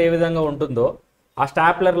స్టాప్లర్ ఏ విధంగా ఉంటుందో ఆ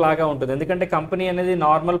స్టాప్లర్ లాగా ఉంటుంది. ఎందుకంటే కంపెనీ అనేది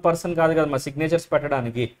నార్మల్ పర్సన్ కాదు కదా, మా సిగ్నేచర్స్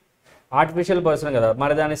పెట్టడానికి ఆర్టిఫిషియల్ పర్సన్ కదా,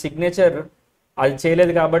 మరి దాని సిగ్నేచర్ అది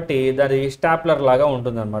చేయలేదు కాబట్టి దాని స్టాప్లర్ లాగా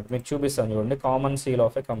ఉంటుంది అనమాట. మీకు చూపిస్తాను చూడండి, common seal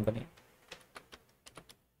of A company.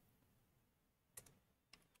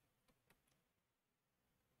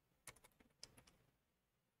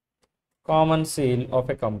 Common seal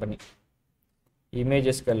of A company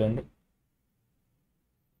ఇమేజెస్కి వెళ్ళండి.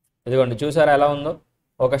 ఇదిగోండి, చూసారా ఎలా ఉందో?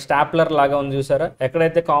 ఒక స్టాప్లర్ లాగా ఉంది చూసారా.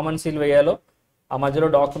 ఎక్కడైతే కామన్ సీల్ వేయాలో ఆ మధ్యలో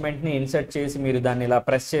డాక్యుమెంట్ని ఇన్సర్ట్ చేసి మీరు దాన్ని ఇలా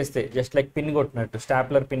ప్రెస్ చేస్తే జస్ట్ లైక్ పిన్ కొట్టినట్టు,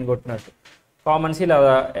 స్టాప్లర్ పిన్ కొట్టినట్టు కామన్ సీల్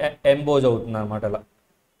అలా ఎంబోజ్ అవుతుంది అనమాట. అలా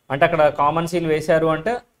అంటే అక్కడ కామన్ సీల్ వేశారు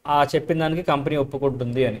అంటే ఆ చెప్పిన దానికి కంపెనీ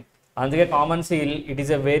ఒప్పుకుంటుంది అని. అందుకే common seal it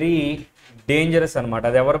is a very dangerous అనమాట.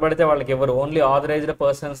 అది ఎవరు పడితే వాళ్ళకి ఎవరు, ఓన్లీ ఆథరైజ్డ్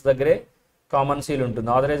పర్సన్స్ దగ్గరే కామన్ సీల్ ఉంటుంది.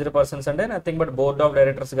 ఆథరైజ్డ్ పర్సన్స్ అంటే nothing but board of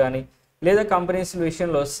directors కానీ, లేదా కంపెనీస్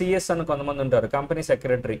విషయంలో సిఎస్ అని కొంతమంది ఉంటారు, కంపెనీ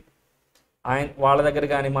సెక్రటరీ, వాళ్ళ దగ్గర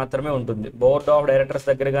కానీ మాత్రమే ఉంటుంది. బోర్డ్ ఆఫ్ డైరెక్టర్స్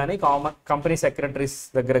దగ్గర కానీ, కంపెనీ సెక్రటరీస్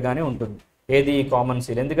దగ్గర కానీ ఉంటుంది ఏది కామన్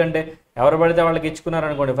సీల్. ఎందుకంటే ఎవరు పడితే వాళ్ళకి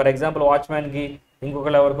ఇచ్చుకున్నారనుకోండి, ఫర్ ఎగ్జాంపుల్ వాచ్మ్యాన్కి,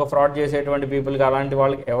 ఇంకొకరు ఎవరికో ఫ్రాడ్ చేసేటువంటి పీపుల్కి, అలాంటి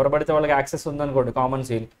వాళ్ళకి ఎవరు పడితే వాళ్ళకి యాక్సెస్ ఉందనుకోండి కామన్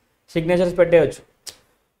సీల్, సిగ్నేచర్స్ పెట్టేయచ్చు.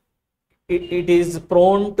 It is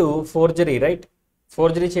prone to forgery, right?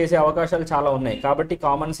 Forgery చేసే అవకాశాలు చాలా ఉన్నాయి. కాబట్టి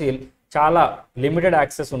కామన్ సీల్ చాలా లిమిటెడ్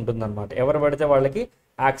యాక్సెస్ ఉంటుందన్నమాట. ఎవరు పడితే వాళ్ళకి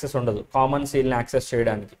యాక్సెస్ ఉండదు కామన్ సీల్ని యాక్సెస్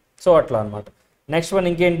చేయడానికి. సో అట్లా అనమాట. నెక్స్ట్ వన్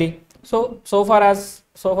ఇంకేంటి? So far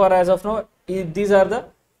as of no these are the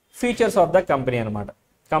features of the company అనమాట.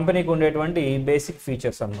 కంపెనీకి ఉండేటువంటి బేసిక్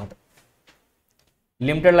ఫీచర్స్ అనమాట.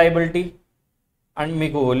 లిమిటెడ్ లైబిలిటీ అండ్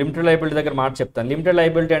మీకు లిమిటెడ్ లైబిలిటీ దగ్గర మాట చెప్తాను. లిమిటెడ్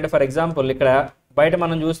లైబిలిటీ అంటే ఫర్ ఎగ్జాంపుల్ ఇక్కడ బయట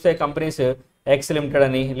మనం చూస్తే కంపెనీస్ ఎక్స్ లిమిటెడ్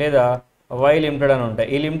అని లేదా వై లిమిటెడ్ అని ఉంటాయి.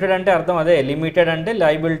 ఈ లిమిటెడ్ అంటే అర్థం అదే, లిమిటెడ్ అంటే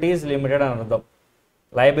లైబిలిటీస్ లిమిటెడ్ అని అర్థం.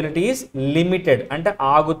 లైబిలిటీస్ లిమిటెడ్ అంటే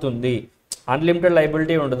ఆగుతుంది, అన్లిమిటెడ్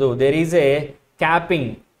లైబిలిటీ ఉండదు. There is a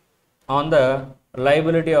capping on the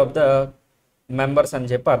liability of the members అని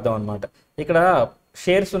చెప్పి అర్థం అనమాట. ఇక్కడ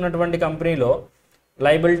షేర్స్ ఉన్నటువంటి కంపెనీలో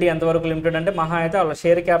లైబిలిటీ ఎంతవరకు లిమిటెడ్ అంటే మహా అయితే వాళ్ళ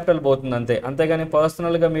షేర్ క్యాపిటల్ పోతుంది అంతే. అంతేగాని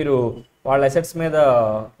పర్సనల్గా మీరు వాళ్ళ అసెట్స్ మీద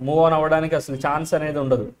మూవ్ ఆన్ అవ్వడానికి అసలు ఛాన్స్ అనేది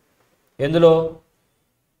ఉండదు. ఎందులో?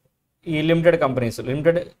 ఈ limited companies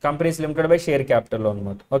limited by share క్యాపిటల్లో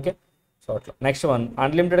అనమాట. ఓకే, సో అట్లా. నెక్స్ట్ వన్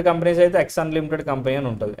అన్లిమిటెడ్ కంపెనీస్ అయితే ఎక్స్ అన్లిమిటెడ్ కంపెనీ అని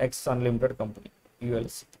ఉంటుంది. X unlimited company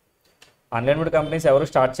యూఎల్సి. Unlimited companies ఎవరు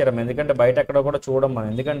స్టార్ట్ చేయరు, ఎందుకంటే బయట ఎక్కడ కూడా చూడం మనం.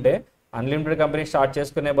 ఎందుకంటే అన్లిమిటెడ్ కంపెనీ స్టార్ట్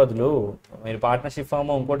చేసుకునే బదులు మీరు పార్ట్నర్షిప్ ఫామ్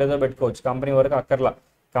ఇంకోటి ఏదో పెట్టుకోవచ్చు. కంపెనీ వరకు అక్కర్లా.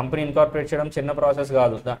 కంపెనీ ఇన్కార్పొరేట్ చేయడం చిన్న ప్రాసెస్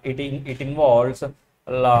కాదు. It involves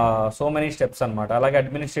so many steps అనమాట. అలాగే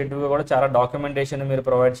అడ్మినిస్ట్రేటివ్గా కూడా చాలా డాక్యుమెంటేషన్ మీరు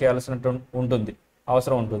ప్రొవైడ్ చేయాల్సినట్టు ఉంటుంది,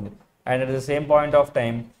 అవసరం ఉంటుంది. And at the same point of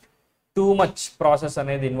time too much process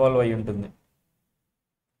అనేది ఇన్వాల్వ్ అయి ఉంటుంది.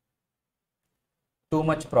 Too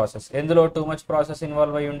much process. ఎందులో టూ మచ్ ప్రాసెస్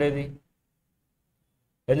ఇన్వాల్వ్ అయి ఉండేది?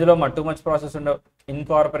 ఎందులో టూ మచ్ ప్రాసెస్ ఉండే?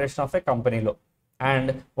 ఇన్కార్పొరేషన్ ఆఫ్ ఏ కంపెనీలో. అండ్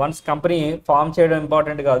వన్స్ కంపెనీ ఫామ్ చేయడం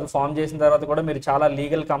ఇంపార్టెంట్ కాదు, ఫామ్ చేసిన తర్వాత కూడా మీరు చాలా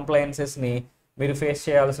లీగల్ కంప్లయన్సెస్ని మీరు ఫేస్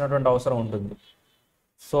చేయాల్సినటువంటి అవసరం ఉంటుంది.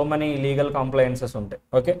 సో మెనీ లీగల్ కంప్లయన్సెస్ ఉంటాయి.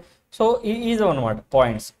 ఓకే, సో ఈజీ అనమాట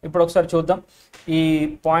పాయింట్స్. ఇప్పుడు ఒకసారి చూద్దాం. ఈ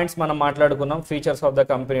పాయింట్స్ మనం మాట్లాడుకున్నాం ఫీచర్స్ ఆఫ్ ద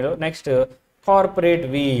కంపెనీలో. Next corporate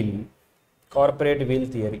wheel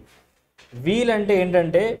theory. Wheel అంటే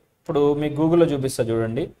ఏంటంటే, ఇప్పుడు మీకు గూగుల్లో చూపిస్తా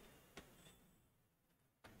చూడండి.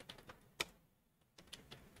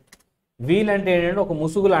 వీల్ అంటే ఏంటంటే ఒక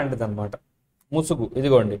ముసుగు లాంటిది అనమాట. ముసుగు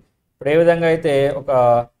ఇదిగోండి. ఇప్పుడు ఏ విధంగా అయితే ఒక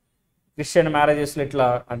క్రిస్టియన్ మ్యారేజెస్లో ఇట్లా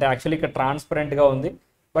అంటే యాక్చువల్లీ ఇక్కడ ట్రాన్స్పరెంట్గా ఉంది,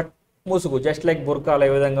 బట్ ముసుగు జస్ట్ లైక్ బుర్కాలు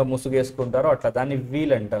ఏ విధంగా ముసుగు వేసుకుంటారో అట్లా, దాన్ని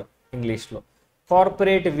వీల్ అంటారు ఇంగ్లీష్లో.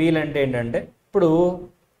 కార్పొరేట్ వీల్ అంటే ఏంటంటే, ఇప్పుడు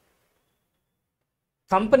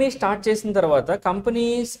కంపెనీ స్టార్ట్ చేసిన తర్వాత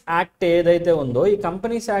కంపెనీస్ యాక్ట్ ఏదైతే ఉందో ఈ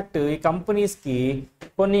కంపెనీస్ యాక్ట్ ఈ కంపెనీస్కి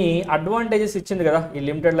కొన్ని అడ్వాంటేజెస్ ఇచ్చింది కదా. ఈ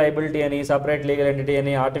లిమిటెడ్ లైబిలిటీ అని, సపరేట్ లీగల్ ఎంటిటీ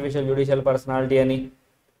అని, ఆర్టిఫిషియల్ జ్యుడిషియల్ పర్సనాలిటీ అని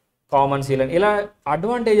కామన్ సీల్ అని, ఇలా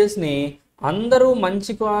అడ్వాంటేజెస్ని అందరూ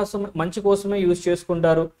మంచి కోసమే యూజ్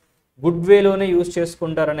చేసుకుంటారు, గుడ్ వేలోనే యూజ్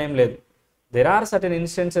చేసుకుంటారు అనేం లేదు. There are certain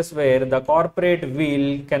instances where the corporate will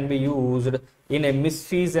can be used in a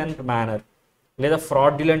misfeasant manner లేదా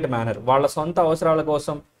fraudulent manner, వాళ్ళ సొంత అవసరాల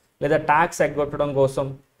కోసం లేదా ట్యాక్స్ ఎగ్గొట్టడం కోసం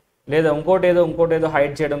లేదా ఇంకోటేదో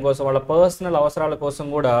హైడ్ చేయడం కోసం, వాళ్ళ పర్సనల్ అవసరాల కోసం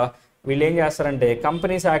కూడా వీళ్ళు ఏం చేస్తారంటే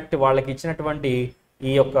కంపెనీస్ యాక్ట్ వాళ్ళకి ఇచ్చినటువంటి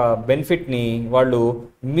ఈ యొక్క బెనిఫిట్ని వాళ్ళు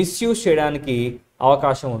మిస్యూజ్ చేయడానికి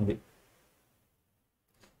అవకాశం ఉంది.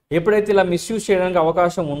 ఎప్పుడైతే ఇలా మిస్యూజ్ చేయడానికి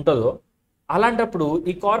అవకాశం ఉంటుందో అలాంటప్పుడు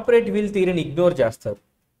ఈ కార్పొరేట్ వీల్ థియరీని ఇగ్నోర్ చేస్తారు.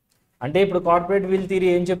 అంటే ఇప్పుడు కార్పొరేట్ వీల్ థియరీ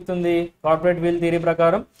ఏం చెప్తుంది? కార్పొరేట్ వీల్ థియరీ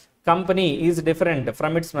ప్రకారం company is different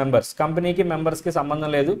from its members. కంపెనీకి మెంబర్స్కి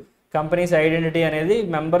సంబంధం లేదు. కంపెనీస్ ఐడెంటిటీ అనేది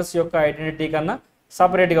మెంబర్స్ యొక్క ఐడెంటిటీ కన్నా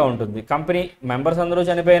సపరేట్గా ఉంటుంది. కంపెనీ మెంబర్స్ అందరూ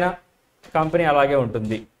చనిపోయినా కంపెనీ అలాగే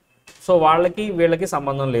ఉంటుంది. సో వాళ్ళకి వీళ్ళకి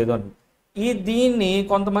సంబంధం లేదు అని దీన్ని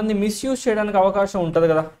కొంతమంది మిస్యూజ్ చేయడానికి అవకాశం ఉంటుంది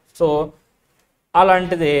కదా. సో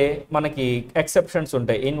అలాంటిదే మనకి ఎక్సెప్షన్స్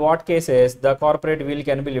ఉంటాయి. In what cases the corporate wheel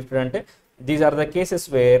can be lifted అంటే these are the cases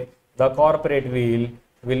where the corporate wheel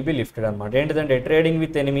will be lifted అనమాట. ఏంటిదంటే trading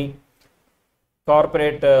with enemy,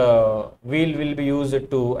 corporate wheel will be used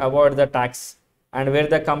to avoid the tax and wear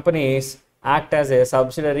the companies act as a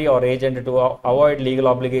subsidiary are agent to avoid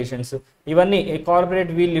legal obligations. ఇవన్నీ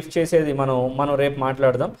corporate wheel lift చేసేది మనం రేపు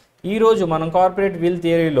మాట్లాడదాం. ఈరోజు మనం corporate wheel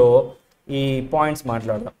థియరీలో ఈ points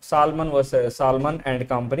మాట్లాడదాం. Salmon and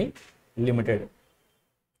company limited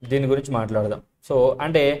దీని గురించి మాట్లాడదాం. సో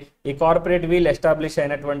అంటే ఈ కార్పొరేట్ వీల్ ఎస్టాబ్లిష్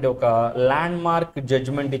అయినటువంటి ఒక ల్యాండ్ మార్క్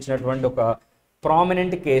జడ్జ్మెంట్ ఇచ్చినటువంటి ఒక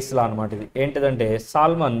ప్రామినెంట్ కేసులా అనమాట ఇది. ఏంటిదంటే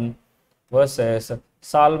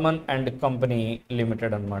సాల్మన్ అండ్ కంపెనీ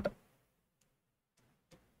లిమిటెడ్ అనమాట.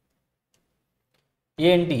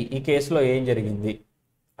 ఏంటి ఈ కేసులో ఏం జరిగింది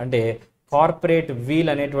అంటే కార్పొరేట్ వీల్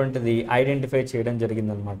అనేటువంటిది ఐడెంటిఫై చేయడం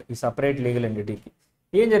జరిగిందనమాట. ఈ సపరేట్ లీగల్ ఎంటిటీకి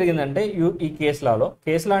ఏం జరిగిందంటే ఈ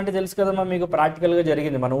కేసులా అంటే తెలుసు కదమ్మా మీకు, ప్రాక్టికల్గా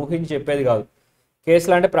జరిగింది, మనం ఊహించి చెప్పేది కాదు.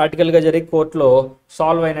 కేసులా అంటే ప్రాక్టికల్గా జరిగి కోర్టులో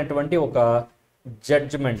సాల్వ్ అయినటువంటి ఒక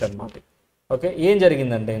జడ్జిమెంట్ అనమాట. ఓకే, ఏం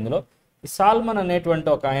జరిగిందంటే ఇందులో ఈ సాల్మన్ అనేటువంటి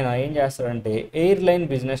ఒక ఆయన ఏం చేస్తాడంటే ఎయిర్లైన్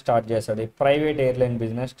బిజినెస్ స్టార్ట్ చేస్తాడు. ప్రైవేట్ ఎయిర్లైన్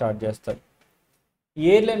బిజినెస్ స్టార్ట్ చేస్తాడు. ఈ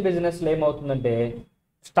ఎయిర్లైన్ బిజినెస్లో ఏమవుతుందంటే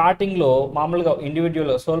స్టార్టింగ్లో మామూలుగా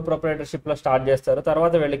ఇండివిజువల్ సోల్ ప్రొప్రైటర్షిప్లో స్టార్ట్ చేస్తారు.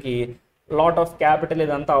 తర్వాత వీళ్ళకి లాట్ ఆఫ్ క్యాపిటల్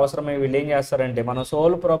ఇదంతా అవసరమై వీళ్ళు ఏం చేస్తారంటే మనం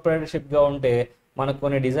సోల్ ప్రొప్రైటర్షిప్గా ఉంటే మనకు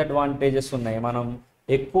కొన్ని డిసడ్వాంటేజెస్ ఉన్నాయి. మనం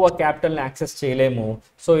ఎక్కువ క్యాపిటల్ని యాక్సెస్ చేయలేము.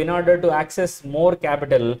 So in order to access more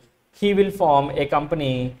capital he will form a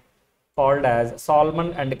company called as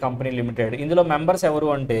salmon and company limited. ఇందులో మెంబర్స్ ఎవరు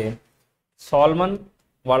అంటే సాల్మన్,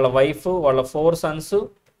 వాళ్ళ వైఫ్, వాళ్ళ 4 సన్స్,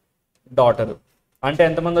 డాటరు. అంటే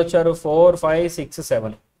ఎంతమంది వచ్చారు? 4, 5, 6,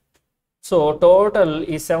 7. సో టోటల్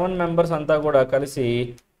ఈ 7 మెంబర్స్ అంతా కూడా కలిసి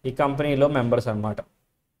ఈ కంపెనీలో మెంబర్స్ అనమాట.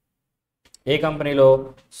 ఏ కంపెనీలో?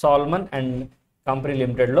 సాల్మన్ అండ్ కంపెనీ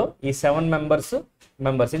లిమిటెడ్లో ఈ 7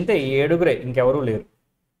 మెంబర్స్ ఇంతే, 7గురే, ఇంకెవరూ లేరు.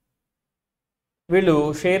 వీళ్ళు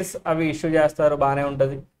షేర్స్ అవి ఇష్యూ చేస్తారు, బాగానే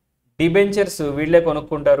ఉంటుంది. డిబెంచర్స్ వీళ్ళే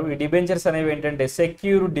కొనుక్కుంటారు. ఈ డిబెంచర్స్ అనేవి ఏంటంటే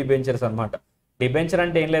సెక్యూర్డ్ డిబెంచర్స్ అనమాట. డిబెంచర్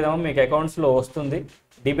అంటే ఏం లేదమ్మా, మీకు అకౌంట్స్లో వస్తుంది.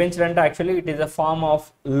 డిబెంచర్ అంటే actually it is a form of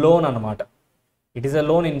loan అనమాట. It is a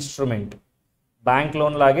loan instrument. Bank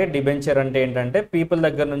loan లాగే డిబెంచర్ అంటే ఏంటంటే పీపుల్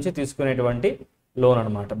దగ్గర నుంచి తీసుకునేటువంటి లోన్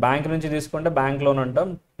అనమాట. బ్యాంక్ నుంచి తీసుకుంటే బ్యాంక్ లోన్ అంటాం,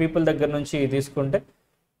 పీపుల్ దగ్గర నుంచి తీసుకుంటే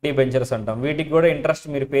డిబెంచర్స్ అంటాం. వీటికి కూడా ఇంట్రెస్ట్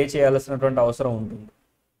మీరు పే చేయాల్సినటువంటి అవసరం ఉంటుంది.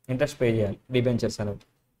 ఇంట్రెస్ట్ పే చేయాలి. డిబెంచర్స్ అనేవి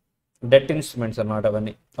డెట్ ఇన్స్ట్రుమెంట్స్ అనమాట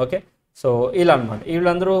అవన్నీ. ఓకే, సో ఇలా అనమాట.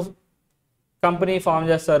 వీళ్ళందరూ కంపెనీ ఫామ్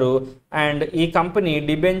చేస్తారు అండ్ ఈ కంపెనీ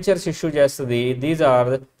డిబెంచర్స్ ఇష్యూ చేస్తుంది. దీస్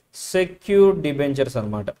ఆర్ సెక్యూర్డ్ డిబెంచర్స్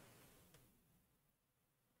అనమాట.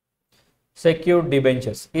 Secured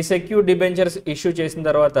debentures. ఈ సెక్యూర్డ్ డిబెంచర్స్ ఇష్యూ చేసిన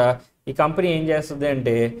తర్వాత ఈ కంపెనీ ఏం చేస్తుంది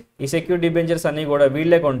అంటే ఈ సెక్యూర్డ్ డిబెంచర్స్ అన్నీ కూడా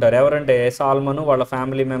వీళ్ళే కొంటారు. ఎవరంటే సాల్మన్ వాళ్ళ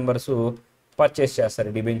ఫ్యామిలీ మెంబర్స్ పర్చేస్ చేస్తారు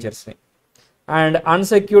డిబెంచర్స్ని. అండ్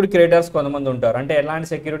అన్సెక్యూర్డ్ క్రెడిటర్స్ కొంతమంది ఉంటారు. అంటే ఎలాంటి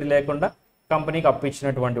సెక్యూరిటీ లేకుండా కంపెనీకి అప్పు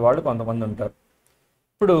ఇచ్చినటువంటి వాళ్ళు కొంతమంది ఉంటారు.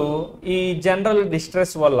 ఇప్పుడు ఈ జనరల్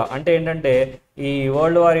డిస్ట్రెస్ వల్ల అంటే ఏంటంటే ఈ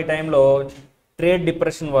వరల్డ్ వార్ ఈ టైంలో ట్రేడ్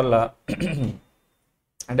డిప్రెషన్ వల్ల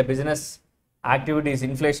అంటే బిజినెస్ యాక్టివిటీస్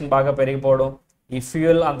ఇన్ఫ్లేషన్ బాగా పెరిగిపోవడం, ఈ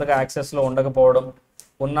ఫ్యూయల్ అంతగా యాక్సెస్లో ఉండకపోవడం,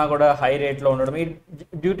 ఉన్నా కూడా హై రేట్లో ఉండడం, ఈ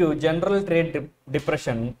due to general trade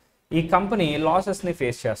depression ఈ కంపెనీ లాసెస్ని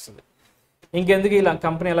ఫేస్ చేస్తుంది. ఇంకెందుకు ఇలా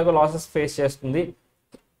కంపెనీ ఎలాగో లాసెస్ ఫేస్ చేస్తుంది,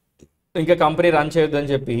 ఇంకా కంపెనీ రన్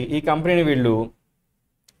చేయొద్దని చెప్పి ఈ కంపెనీని వీళ్ళు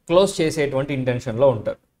క్లోజ్ చేసేటువంటి ఇంటెన్షన్లో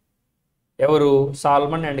ఉంటారు. ఎవరు?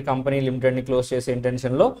 సాల్మన్ అండ్ కంపెనీ లిమిటెడ్ని క్లోజ్ చేసే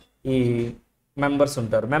ఇంటెన్షన్లో ఈ మెంబర్స్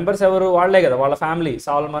ఉంటారు. మెంబర్స్ ఎవరు? వాళ్ళే కదా, వాళ్ళ ఫ్యామిలీ.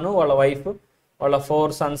 సాల్మన్, వాళ్ళ వైఫ్, వాళ్ళ 4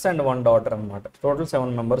 సన్స్ అండ్ 1 డాటర్ అనమాట. టోటల్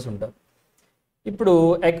 7 మెంబర్స్ ఉంటారు. ఇప్పుడు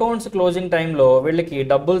అకౌంట్స్ క్లోజింగ్ టైంలో వీళ్ళకి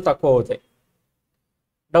డబ్బులు తక్కువ అవుతాయి.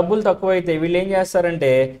 డబ్బులు తక్కువైతే వీళ్ళు ఏం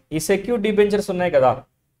చేస్తారంటే ఈ సెక్యూర్ డిబెంచర్స్ ఉన్నాయి కదా,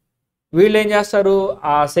 వీళ్ళు ఏం చేస్తారు,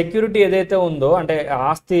 ఆ సెక్యూరిటీ ఏదైతే ఉందో అంటే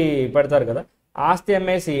ఆస్తి పెడతారు కదా, ఆస్తి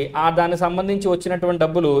అమ్మేసి ఆ దానికి సంబంధించి వచ్చినటువంటి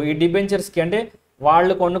డబ్బులు ఈ డిబెంచర్స్కి, అంటే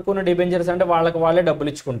వాళ్ళు కొనుక్కున్న డిబెంచర్స్ అంటే వాళ్ళకి వాళ్ళే డబ్బులు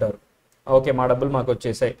ఇచ్చుకుంటారు. ఓకే, మా డబ్బులు మాకు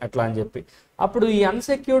వచ్చేసాయి అట్లా అని చెప్పి. అప్పుడు ఈ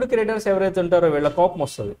అన్సెక్యూర్డ్ క్రెడిటర్స్ ఎవరైతే ఉంటారో వీళ్ళ కోపం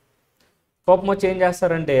వస్తుంది. కోపం వచ్చి ఏం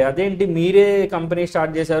చేస్తారంటే, అదేంటి మీరే కంపెనీ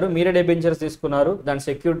స్టార్ట్ చేశారు, మీరే డిబెంచర్స్ తీసుకున్నారు, దాని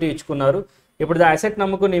సెక్యూరిటీ ఇచ్చుకున్నారు, ఇప్పుడు దా అసెట్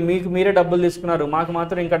నమ్ముకుని మీకు మీరే డబ్బులు తీసుకున్నారు, మాకు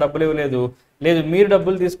మాత్రం ఇంకా డబ్బులు ఇవ్వలేదు. లేదు, మీరు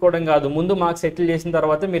డబ్బులు తీసుకోవడం కాదు, ముందు మాకు సెటిల్ చేసిన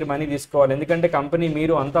తర్వాత మీరు మనీ తీసుకోవాలి, ఎందుకంటే కంపెనీ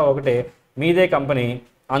మీరు అంతా ఒకటే, మీదే కంపెనీ,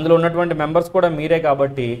 అందులో ఉన్నటువంటి మెంబర్స్ కూడా మీరే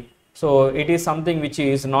కాబట్టి. So it is something which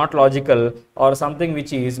is not logical or something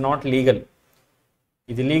which is not legal.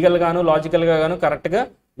 ఇది లీగల్ గాను లాజికల్గా గాను కరెక్ట్గా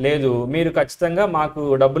లేదు, మీరు ఖచ్చితంగా మాకు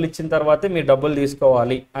డబ్బులు ఇచ్చిన తర్వాతే మీరు డబ్బులు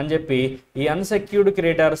తీసుకోవాలి అని చెప్పి ఈ అన్సెక్యూర్డ్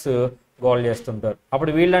క్రెడిటర్స్ గోల్ చేస్తుంటారు.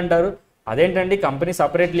 అప్పుడు వీళ్ళు అంటారు, అదేంటండి కంపెనీ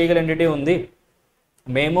సపరేట్ లీగల్ ఎంటిటీ ఉంది,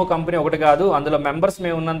 మేము కంపెనీ ఒకటి కాదు, అందులో మెంబర్స్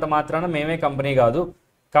మేము ఉన్నంత మాత్రాన మేమే కంపెనీ కాదు,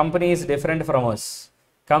 company is different from us,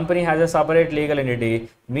 company has a separate legal entity,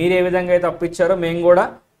 మీరు ఏ విధంగా అయితే అప్పిచ్చారో మేము కూడా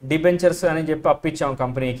డిబెంచర్స్ అని చెప్పి అప్పిచ్చాం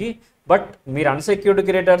కంపెనీకి, బట్ మీరు అన్సెక్యూర్డ్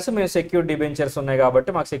క్రెడిటర్స్, మేము సెక్యూర్డ్ డిబెంచర్స్ ఉన్నాయి కాబట్టి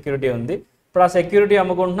మాకు సెక్యూరిటీ ఉంది, ఇప్పుడు ఆ సెక్యూరిటీ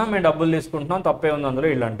అమ్ముకుంటున్నాం, మేము డబ్బులు తీసుకుంటున్నాం, తప్పే ఉంది అందులో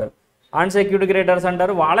వీళ్ళు అంటారు. అన్సెక్యూర్డ్ క్రెడిటర్స్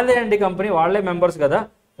అంటారు, వాళ్ళదే అండి కంపెనీ, వాళ్ళే మెంబర్స్ కదా,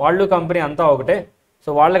 వాళ్ళు కంపెనీ అంతా ఒకటే, సో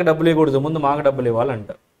వాళ్ళకి డబ్బులు ఇవ్వకూడదు, ముందు మాకు డబ్బులు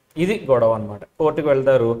ఇవ్వాలంటారు. ఇది గొడవ అనమాట. కోర్టుకు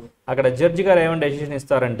వెళ్తారు, అక్కడ జడ్జి గారు ఏమైనా డెసిషన్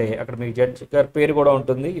ఇస్తారంటే, అక్కడ మీకు జడ్జి గారి పేరు కూడా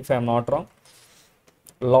ఉంటుంది, if I'm not wrong,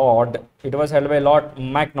 lord, it was held by lord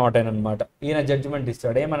మ్యాక్నాటన్ అనమాట. ఈయన జడ్జిమెంట్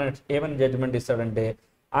ఇస్తాడు. ఏమైనా జడ్జిమెంట్ ఇస్తాడంటే,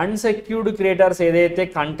 అన్సెక్యూర్డ్ క్రెడిటర్స్ ఏదైతే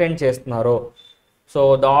కంటెంట్ చేస్తున్నారో, so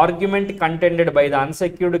the argument contended by the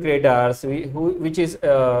unsecured creditors which is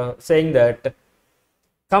saying that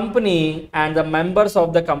company and the members of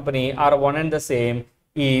the company are one and the same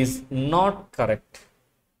is not correct.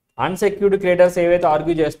 Unsecured creditors ఏవైతే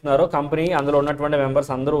argue చేస్తున్నారో, company అందులో ఉన్నటువంటి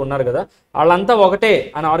members అందరూ ఉన్నారు కదా, వాళ్ళంతా ఒకటే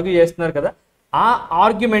అని ఆర్గ్యూ చేస్తున్నారు కదా, ఆ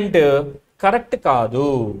ఆర్గ్యుమెంట్ కరెక్ట్ కాదు.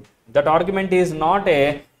 That argument is not a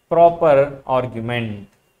proper argument,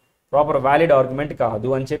 proper valid argument కాదు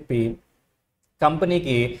అని చెప్పి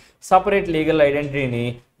కంపెనీకి సపరేట్ లీగల్ ఐడెంటిటీని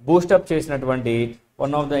బూస్టప్ చేసినటువంటి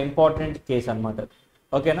one of the important case అనమాట.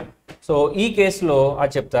 ఓకేనా? సో ఈ కేసులో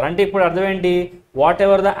అది చెప్తారు. అంటే ఇప్పుడు అర్థం ఏంటి, what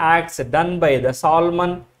ever the acts done by the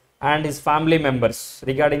salmon and his family members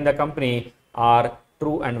regarding the company are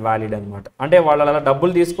true and valid అనమాట. అంటే వాళ్ళు అలా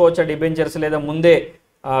డబ్బులు తీసుకోవచ్చా డిబెంచర్స్, లేదా ముందే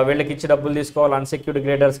వీళ్ళకి ఇచ్చి డబ్బులు తీసుకోవాలి అన్సెక్యూర్డ్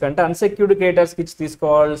క్రెడిటర్స్ కంటే, అన్సెక్యూర్డ్ క్రెడిటర్స్కి ఇచ్చి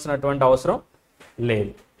తీసుకోవాల్సినటువంటి అవసరం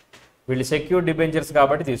లేదు, వీళ్ళు సెక్యూర్డ్ డిబెంచర్స్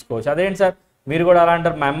కాబట్టి తీసుకోవచ్చు. అదేంటి సార్ మీరు కూడా అలా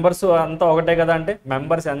అంటారు, మెంబర్స్ అంతా ఒకటే కదా అంటే,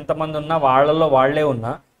 మెంబర్స్ ఎంతమంది ఉన్నా వాళ్ళల్లో వాళ్ళే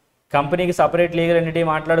ఉన్నా, కంపెనీకి సపరేట్ లీగల్ ఎంటిటీ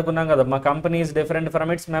మాట్లాడుకున్నాం కదా, మా company is different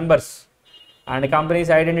from its members and companies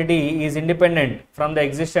identity is independent from the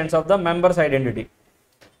existence of the members identity.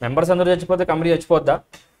 Members అందరూ చచ్చిపోతే కంపెనీ చచ్చిపోద్దా?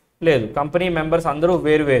 లేదు, కంపెనీ మెంబర్స్ అందరూ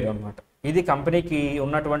వేరు వేరు అనమాట. ఇది కంపెనీకి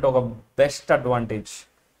ఉన్నటువంటి ఒక బెస్ట్ అడ్వాంటేజ్.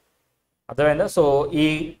 అర్థమైందా? సో ఈ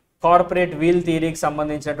కార్పొరేట్ వీల్ థియరీకి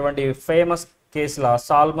సంబంధించినటువంటి ఫేమస్ కేసుల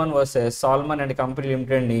salmon versus salmon and company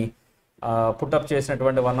లిమిటెడ్ని put up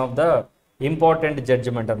చేసినటువంటి one of the important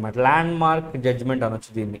judgement అనమాట, ల్యాండ్ మార్క్ జడ్జిమెంట్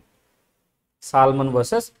అనొచ్చు దీన్ని, salmon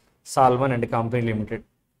versus salmon and company limited.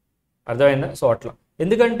 అర్థమైందా? సో అట్లా,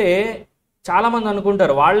 ఎందుకంటే చాలామంది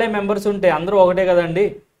అనుకుంటారు వాళ్ళే మెంబర్స్ ఉంటే అందరూ ఒకటే కదండి,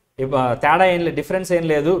 తేడా ఏం లేదు, డిఫరెన్స్ ఏం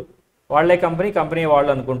లేదు, వాళ్ళే కంపెనీ, కంపెనీ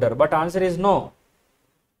వాళ్ళు అనుకుంటారు. బట్ ఆన్సర్ ఈజ్ నో,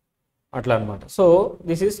 అట్లా అనమాట. So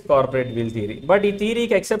this is corporate wheel theory. But ఈ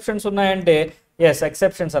థియరీకి ఎక్సెప్షన్స్ ఉన్నాయంటే, ఎస్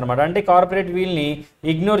ఎక్సెప్షన్స్ అనమాట. అంటే కార్పొరేట్ వీల్ని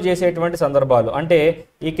ఇగ్నోర్ చేసేటువంటి సందర్భాలు, అంటే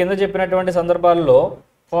ఈ కింద చెప్పినటువంటి సందర్భాల్లో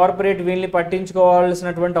కార్పొరేట్ వీల్ని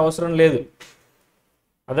పట్టించుకోవాల్సినటువంటి అవసరం లేదు.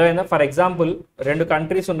 అర్థమైందా? ఫర్ ఎగ్జాంపుల్ 2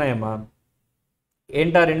 కంట్రీస్ ఉన్నాయమ్మా,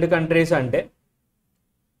 ఏంటా 2 కంట్రీస్ అంటే,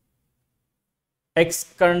 ఎక్స్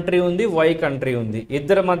కంట్రీ ఉంది, వై కంట్రీ ఉంది,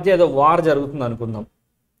 ఇద్దరి మధ్య ఏదో వార్ జరుగుతుంది అనుకుందాం.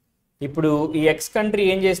 ఇప్పుడు ఈ ఎక్స్ కంట్రీ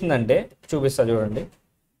ఏం చేసిందంటే, చూపిస్తా చూడండి,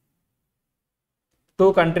 2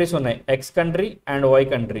 కంట్రీస్ ఉన్నాయి, X country and why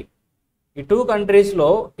country. ఈ 2 కంట్రీస్లో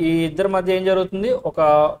ఈ ఇద్దరి మధ్య ఏం జరుగుతుంది, ఒక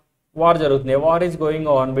వార్ జరుగుతుంది. War is going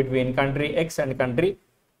on between country X and country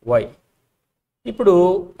why. ఇప్పుడు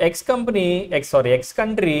ఎక్స్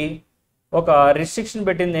కంట్రీ ఒక రిస్ట్రిక్షన్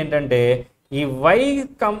పెట్టింది ఏంటంటే, ఈ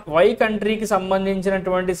వై కంట్రీకి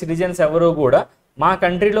సంబంధించినటువంటి సిటిజన్స్ ఎవరు కూడా మా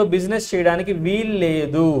కంట్రీలో బిజినెస్ చేయడానికి వీలు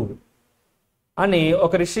లేదు అని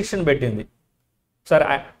ఒక రిస్ట్రిక్షన్ పెట్టింది. సార్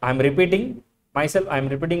ఐఎమ్ రిపీటింగ్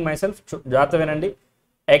మైసెల్ఫ్, జాగ్రత్త వినండి.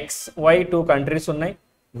 ఎక్స్ వై 2 కంట్రీస్ ఉన్నాయి,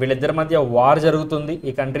 వీళ్ళిద్దరి మధ్య వార్ జరుగుతుంది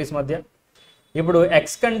ఈ కంట్రీస్ మధ్య. ఇప్పుడు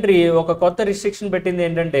ఎక్స్ కంట్రీ ఒక కొత్త రిస్ట్రిక్షన్ పెట్టింది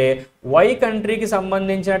ఏంటంటే వై కంట్రీకి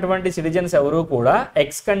సంబంధించినటువంటి సిటిజన్స్ ఎవరు కూడా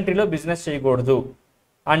ఎక్స్ కంట్రీలో బిజినెస్ చేయకూడదు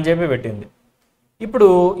అని చెప్పి పెట్టింది. ఇప్పుడు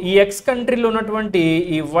ఈ ఎక్స్ కంట్రీలో ఉన్నటువంటి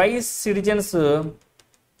ఈ వై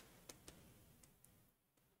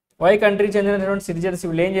కంట్రీకి చెందినటువంటి సిటిజన్స్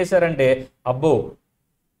వీళ్ళు ఏం చేశారంటే అబ్బో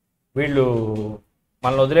వీళ్ళు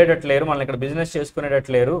మనల్ని వదిలేటట్లేరు, మనల్ని ఇక్కడ బిజినెస్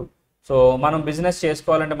చేసుకునేటట్లేరు, సో మనం బిజినెస్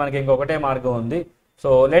చేసుకోవాలంటే మనకి ఇంకొకటే మార్గం ఉంది, so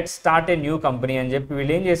let's start a new company అని చెప్పి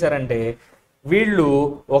వీళ్ళు ఏం చేశారంటే వీళ్ళు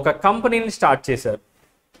ఒక కంపెనీని స్టార్ట్ చేశారు.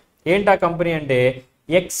 ఏంటి ఆ కంపెనీ అంటే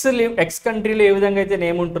ఎక్స్ కంట్రీలో ఏ విధంగా అయితే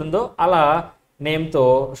నేమ్ ఉంటుందో అలా నేమ్తో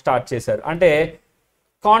స్టార్ట్ చేశారు. అంటే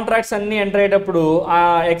కాంట్రాక్ట్స్ అన్నీ ఎంటర్ అయ్యేటప్పుడు ఆ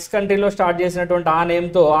ఎక్స్ కంట్రీలో స్టార్ట్ చేసినటువంటి ఆ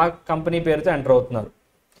నేమ్తో ఆ కంపెనీ పేరుతో ఎంటర్ అవుతున్నారు.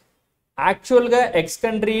 యాక్చువల్గా ఎక్స్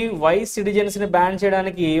కంట్రీ వై సిటిజన్స్ని బ్యాన్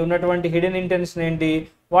చేయడానికి ఉన్నటువంటి హిడెన్ ఇంటెన్షన్ ఏంటి,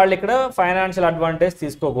 వాళ్ళు ఇక్కడ ఫైనాన్షియల్ అడ్వాంటేజ్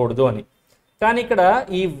తీసుకోకూడదు అని. కానీ ఇక్కడ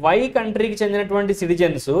ఈ వై కంట్రీకి చెందినటువంటి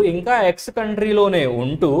సిటిజన్స్ ఇంకా ఎక్స్ కంట్రీలోనే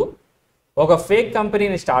ఉంటూ ఒక ఫేక్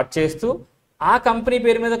కంపెనీని స్టార్ట్ చేస్తూ ఆ కంపెనీ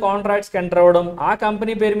పేరు మీద కాంట్రాక్ట్స్కి ఎంటర్ అవ్వడం, ఆ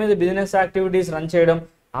కంపెనీ పేరు మీద బిజినెస్ యాక్టివిటీస్ రన్ చేయడం,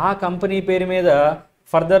 ఆ కంపెనీ పేరు మీద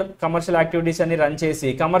ఫర్దర్ కమర్షియల్ యాక్టివిటీస్ అన్ని రన్ చేసి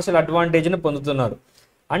కమర్షియల్ అడ్వాంటేజ్ని పొందుతున్నారు.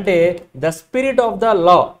 అంటే the spirit of the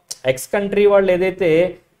law, X country వాళ్ళు ఏదైతే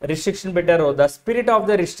రిస్ట్రిక్షన్ పెట్టారో the spirit of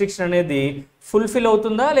the restriction అనేది ఫుల్ఫిల్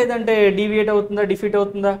అవుతుందా లేదంటే డీవియేట్ అవుతుందా, డిఫీట్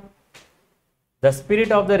అవుతుందా? The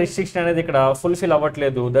spirit of the restriction అనేది ఇక్కడ ఫుల్ఫిల్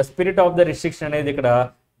అవ్వట్లేదు, the spirit of the restriction అనేది ఇక్కడ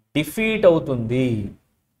డిఫీట్ అవుతుంది.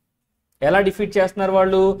 ఎలా డిఫీట్ చేస్తున్నారు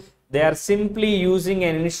వాళ్ళు? They are simply using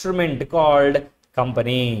an instrument called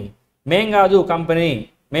company. మేం కాదు కంపెనీ,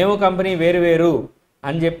 మేము కంపెనీ వేరు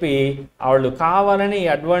అని చెప్పి వాళ్ళు కావాలని ఈ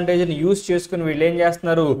అడ్వాంటేజ్ని యూజ్ చేసుకుని వీళ్ళు ఏం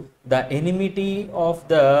చేస్తున్నారు, the enmity of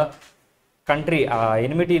the country, ఆ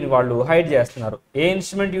ఎనిమిటీని వాళ్ళు హైడ్ చేస్తున్నారు. ఏ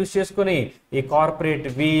ఇన్స్ట్రుమెంట్ యూజ్ చేసుకొని? ఈ కార్పొరేట్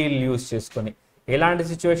వీల్ యూజ్ చేసుకొని. ఇలాంటి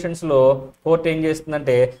సిచ్యువేషన్స్లో కోర్ట్ ఏం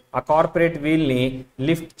చేస్తుందంటే ఆ కార్పొరేట్ వీల్ని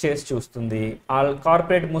లిఫ్ట్ చేసి చూస్తుంది. ఆ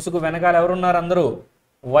కార్పొరేట్ ముసుగు వెనకాల ఎవరున్నారు? అందరూ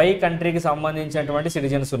వై కంట్రీకి సంబంధించినటువంటి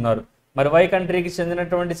సిటిజన్స్ ఉన్నారు. మరి వై కంట్రీకి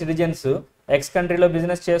చెందినటువంటి సిటిజన్స్ ఎక్స్ కంట్రీలో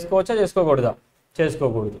బిజినెస్ చేసుకోవచ్చా, చేసుకోకూడదా?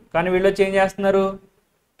 చేసుకోకూడదు. కానీ వీళ్ళు వచ్చి ఏం చేస్తున్నారు?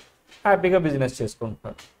 హ్యాపీగా బిజినెస్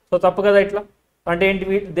చేసుకుంటున్నారు. సో తప్పు కదా ఇట్లా? అంటే ఏంటి?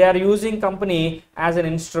 They are using company as an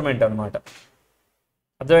instrument అనమాట.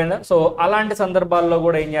 అర్థమైందా? సో అలాంటి సందర్భాల్లో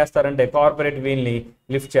కూడా ఏం చేస్తారంటే కార్పొరేట్ వీల్ని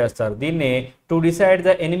లిఫ్ట్ చేస్తారు. దీన్ని to decide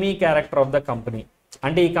the enemy character of the company.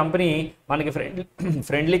 అంటే ఈ కంపెనీ మనకి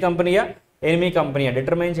ఫ్రెండ్లీ కంపెనీయా ఎనిమీ కంపెనీయా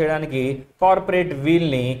డిటర్మైన్ చేయడానికి కార్పొరేట్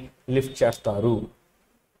వీల్ని లిఫ్ట్ చేస్తారు.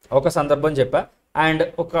 ఒక సందర్భం చెప్పా. అండ్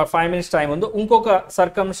ఒక 5 minutes టైం ఉంది, ఇంకొక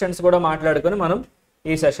సర్కమ్స్టెన్స్ కూడా మాట్లాడుకొని మనం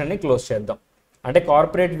ఈ సెషన్ని క్లోజ్ చేద్దాం. అంటే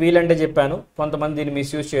కార్పొరేట్ వీల్ అంటే చెప్పాను కొంతమంది దీన్ని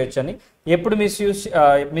మిస్యూజ్ చేయొచ్చు అని. ఎప్పుడు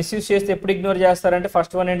మిస్యూజ్ చేస్తే ఎప్పుడు ఇగ్నోర్ చేస్తారంటే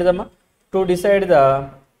first one ఏంటిదమ్మా? To decide the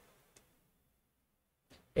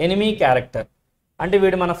enemy character. అంటే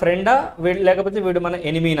వీడు మన ఫ్రెండా లేకపోతే వీడు మన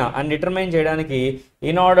ఎనిమీనా అని డిటర్మైన్ చేయడానికి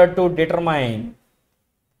in order to determine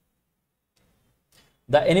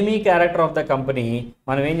the enemy character of the company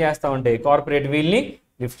మనం ఏం చేస్తామంటే కార్పొరేట్ వీల్ని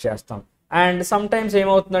లిఫ్ట్ చేస్తాం. అండ్ సమ్ టైమ్స్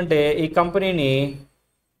ఏమవుతుందంటే ఈ కంపెనీని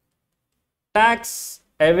ట్యాక్స్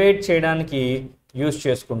అవాయిడ్ చేయడానికి యూజ్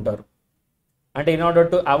చేసుకుంటారు. అంటే in order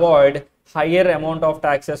to avoid higher amount of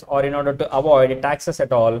taxes are in order to avoid taxes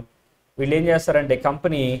at all వీళ్ళు ఏం చేస్తారంటే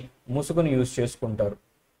కంపెనీ ముసుగుని యూజ్ చేసుకుంటారు.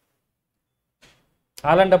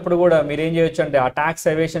 అలాంటప్పుడు కూడా మీరు ఏం చేయొచ్చు అంటే ఆ ట్యాక్స్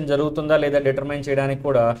ఎవేషన్ జరుగుతుందా లేదా డిటర్మైన్ చేయడానికి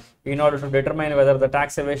కూడా in order to determine whether the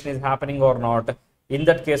tax evasion is happening are not, in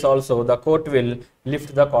that case also the court will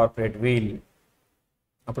lift the corporate wheel.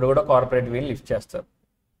 అప్పుడు కూడా కార్పొరేట్ వీల్ లిఫ్ట్ చేస్తారు.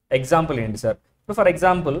 ఎగ్జాంపుల్ ఏంటి సార్? ఇప్పుడు for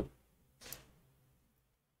example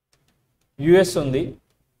US ఉంది,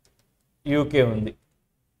 UK ఉంది.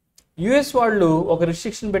 US వాళ్ళు ఒక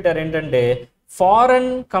restriction పెట్టారు ఏంటంటే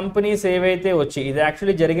ఫారెన్ కంపెనీస్ ఏవైతే వచ్చి, ఇది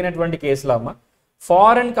యాక్చువల్లీ జరిగినటువంటి కేసులో అమ్మ,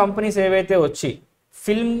 ఫారెన్ కంపెనీస్ ఏవైతే వచ్చి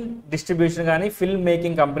ఫిల్మ్ డిస్ట్రిబ్యూషన్ కానీ ఫిల్మ్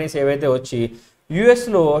మేకింగ్ కంపెనీస్ ఏవైతే వచ్చి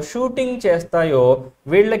యుఎస్లో షూటింగ్ చేస్తాయో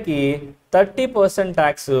వీళ్ళకి 30%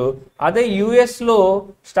 ట్యాక్స్, అదే యుఎస్లో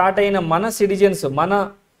స్టార్ట్ అయిన మన సిటిజన్స్ మన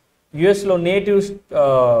యుఎస్లో నేటివ్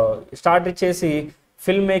స్టార్ట్ చేసి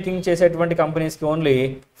ఫిల్మ్ మేకింగ్ చేసేటువంటి కంపెనీస్కి ఓన్లీ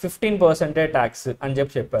 15% ట్యాక్స్ అని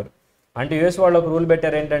చెప్పారు. అంటే యుఎస్ వాళ్ళు ఒక రూల్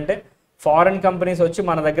పెట్టారు ఏంటంటే ఫారెన్ కంపెనీస్ వచ్చి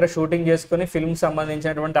మన దగ్గర షూటింగ్ చేసుకుని ఫిల్మ్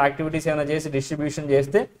సంబంధించినటువంటి యాక్టివిటీస్ ఏమైనా చేసి డిస్ట్రిబ్యూషన్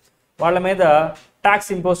చేస్తే వాళ్ళ మీద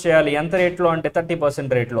ట్యాక్స్ ఇంపోజ్ చేయాలి. ఎంత రేట్లో అంటే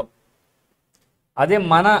 30% రేట్లో. అదే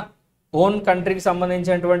మన ఓన్ కంట్రీకి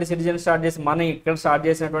సంబంధించినటువంటి సిటిజన్ స్టార్ట్ చేసి మన ఇక్కడ స్టార్ట్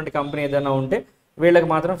చేసినటువంటి కంపెనీ ఏదైనా ఉంటే వీళ్ళకి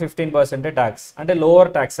మాత్రం 15% ట్యాక్స్, అంటే లోవర్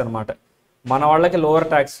ట్యాక్స్ అనమాట. మన వాళ్ళకి లోవర్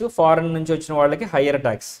ట్యాక్స్, ఫారెన్ నుంచి వచ్చిన వాళ్ళకి హయ్యర్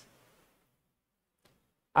ట్యాక్స్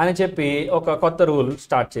అని చెప్పి ఒక కొత్త రూల్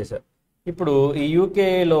స్టార్ట్ చేశారు. ఇప్పుడు ఈ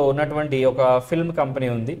యూకేలో ఉన్నటువంటి ఒక ఫిల్మ్ కంపెనీ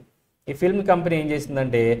ఉంది. ఈ ఫిల్మ్ కంపెనీ ఏం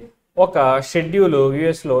చేసిందంటే ఒక షెడ్యూల్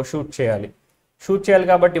యూఎస్లో షూట్ చేయాలి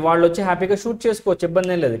కాబట్టి వాళ్ళు వచ్చి హ్యాపీగా షూట్ చేసుకోవచ్చు,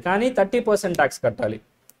 ఇబ్బంది ఏం లేదు. కానీ 30% ట్యాక్స్ కట్టాలి.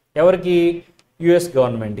 ఎవరికి? యుఎస్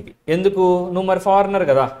గవర్నమెంట్కి. ఎందుకు? నువ్వు మరి ఫారినర్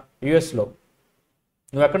కదా యుఎస్లో.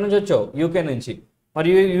 నువ్వు ఎక్కడి నుంచి వచ్చావు? యూకే నుంచి. మరి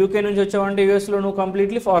యూకే నుంచి వచ్చావు అంటే యుఎస్లో నువ్వు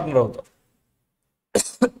కంప్లీట్లీ ఫారినర్ అవుతావు.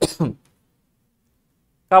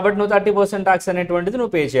 కాబట్టి నువ్వు 30% ట్యాక్స్ అనేటువంటిది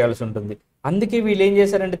నువ్వు పే చేయాల్సి ఉంటుంది. అందుకే వీళ్ళు ఏం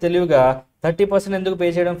చేశారంటే తెలివిగా 30% ఎందుకు పే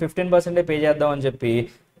చేయడం, 15% పే చేద్దాం అని చెప్పి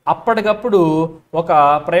అప్పటికప్పుడు ఒక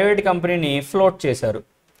ప్రైవేట్ కంపెనీని ఫ్లోట్ చేశారు.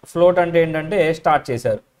 ఫ్లోట్ అంటే ఏంటంటే స్టార్ట్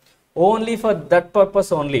చేశారు. Only for that purpose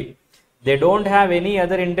only. They don't have any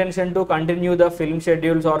other intention to continue the film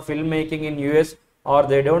schedules are film making in US, are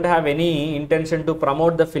they don't have any intention to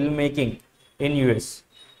promote the film making in US.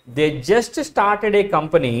 They just started a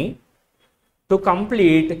company to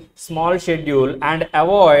complete small schedule and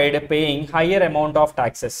avoid paying higher amount of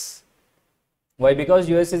taxes. Why? Because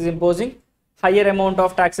US is imposing higher amount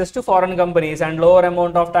of taxes to foreign companies and lower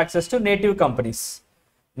amount of taxes to native companies.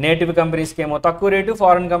 Native companies కేమో తక్కువ rate,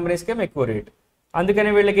 foreign companies కేమో ఎక్కువ rate. అందుకని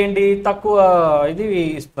వీళ్ళకి ఏంటి తక్కువ ఇది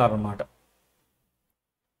ఇస్తున్నారు అన్నమాట.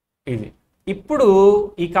 ఇది ఇప్పుడు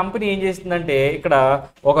ఈ కంపెనీ ఏం చేస్తుందంటే ఇక్కడ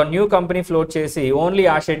ఒక న్యూ కంపెనీ ఫ్లోట్ చేసి ఓన్లీ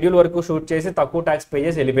ఆ షెడ్యూల్ వరకు షూట్ చేసి తక్కువ ట్యాక్స్ పే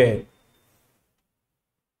చేసి వెళ్ళిపోయారు.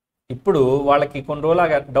 ఇప్పుడు వాళ్ళకి కొన్ని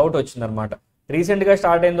రోజులు డౌట్ వచ్చిందనమాట. రీసెంట్గా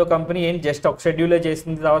స్టార్ట్ అయిందో కంపెనీ ఏం జస్ట్ ఒక షెడ్యూలే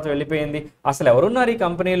చేసింది, తర్వాత వెళ్ళిపోయింది, అసలు ఎవరున్నారు ఈ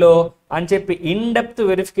కంపెనీలో అని చెప్పి ఇన్ డెప్త్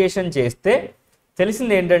వెరిఫికేషన్ చేస్తే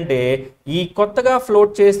తెలిసింది ఏంటంటే ఈ కొత్తగా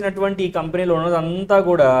ఫ్లోట్ చేసినటువంటి ఈ కంపెనీలో ఉన్నదంతా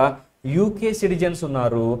కూడా యూకే సిటిజన్స్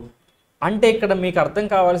ఉన్నారు. అంటే ఇక్కడ మీకు అర్థం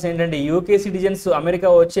కావాల్సి ఏంటంటే యూకే సిటిజన్స్ అమెరికా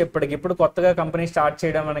వచ్చి ఎప్పటికిప్పుడు కొత్తగా కంపెనీ స్టార్ట్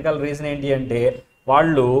చేయడం వెనకాల రీజన్ ఏంటి అంటే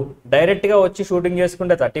వాళ్ళు డైరెక్ట్గా వచ్చి షూటింగ్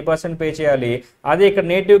చేసుకుంటే 30% పే చేయాలి. అదే ఇక్కడ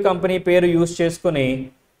నేటివ్ కంపెనీ పేరు యూజ్ చేసుకుని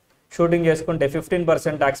షూటింగ్ చేసుకుంటే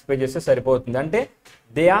 15% ట్యాక్స్ పే చేస్తే సరిపోతుంది. అంటే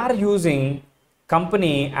they are using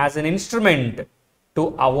company as an instrument to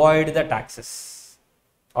avoid the taxes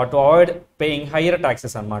are to avoid paying hire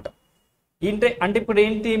taxes అనమాట. అంటే ఇప్పుడు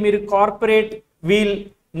ఏంటి, మీరు కార్పొరేట్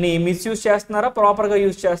వీల్ని మిస్యూజ్ చేస్తున్నారా, ప్రాపర్గా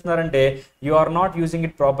యూజ్ చేస్తున్నారంటే you are not using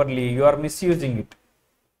it properly, you are misusing it.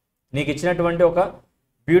 నీకు ఇచ్చినటువంటి ఒక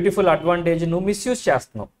బ్యూటిఫుల్ అడ్వాంటేజ్ నువ్వు మిస్యూజ్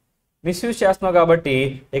చేస్తున్నావు కాబట్టి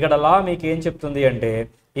ఇక్కడ లా మీకు ఏం చెప్తుంది అంటే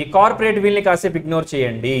ఈ కార్పొరేట్ వీల్ని కాసేపు ఇగ్నోర్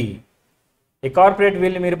చేయండి. ఈ కార్పొరేట్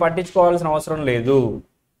వీల్ని మీరు పట్టించుకోవాల్సిన అవసరం లేదు.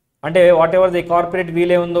 అంటే what ever the corporate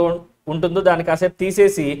wheel ఉంటుందో దాన్ని కాసేపు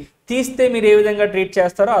తీస్తే మీరు ఏ విధంగా ట్రీట్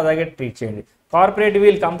చేస్తారో అలాగే ట్రీట్ చేయండి. కార్పొరేట్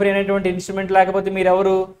వీల్ కంపెనీ అనేటువంటి ఇన్స్ట్రుమెంట్ లేకపోతే మీరు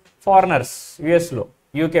ఎవరు? ఫారినర్స్, యుఎస్లో,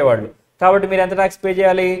 యూకే వాళ్ళు. కాబట్టి మీరు ఎంత ట్యాక్స్ పే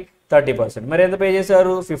చేయాలి? 30%. మరి ఎంత పే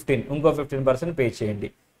చేశారు? 15. ఇంకో 15% పే చేయండి.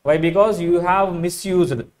 Why? Because you have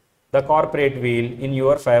misused the corporate wheel in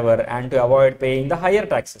your favour and to avoid paying the higher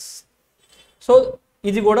taxes. So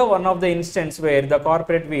ఇది కూడా one of the instance wear the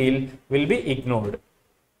corporate wheel will be ignored.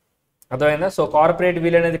 అర్థమైందా? So corporate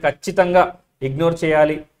wheel అనేది ఖచ్చితంగా ignore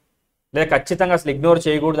చేయాలి, లేదా ఖచ్చితంగా అసలు ignore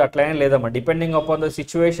చేయకూడదు అట్లనే లేదమ్మా. డిపెండింగ్ అపాన్ ద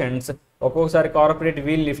సిచ్యువేషన్స్ ఒక్కొక్కసారి కార్పొరేట్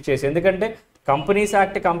వీల్ లిఫ్ట్ చేసి, ఎందుకంటే కంపెనీస్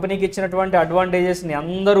యాక్ట్ కంపెనీకి ఇచ్చినటువంటి అడ్వాంటేజెస్ని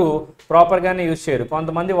అందరూ ప్రాపర్గానే యూజ్ చేయరు.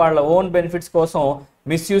 కొంతమంది వాళ్ళ ఓన్ బెనిఫిట్స్ కోసం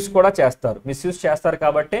మిస్యూజ్ చేస్తారు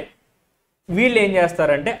కాబట్టి వీళ్ళు ఏం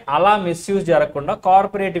చేస్తారంటే అలా మిస్యూజ్ జరగకుండా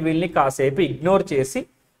కార్పొరేట్ వీల్ని కాసేపు ఇగ్నోర్ చేసి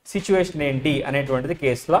సిచ్యువేషన్ ఏంటి అనేటువంటిది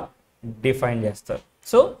కేసులో డిఫైన్ చేస్తారు.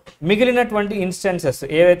 సో మిగిలినటువంటి ఇన్స్టెన్సెస్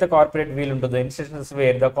ఏవైతే కార్పొరేట్ వీల్ ఉంటుందో, instances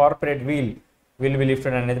where the corporate wheel will be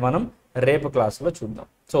lifted అనేది మనం రేపు క్లాస్లో చూద్దాం.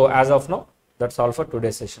 So as of now that's all for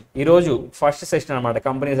today session. ఈరోజు ఫస్ట్ సెషన్ అనమాట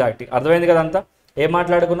కంపెనీస్ యాక్ట్. అర్థమైంది కదా అంతా? ఏం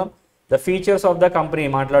మాట్లాడుకున్నాం? The features of the company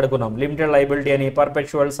మాట్లాడుకున్నాం. లిమిటెడ్ లైబిలిటీ అని,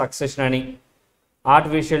 పర్పెచువల్ సక్సెషన్ అని,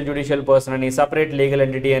 ఆర్టిఫిషియల్ జ్యుడిషియల్ పర్సన్ అని, సపరేట్ లీగల్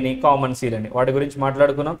ఎంటిటీ అని, కామన్ సీల్ అని, వాటి గురించి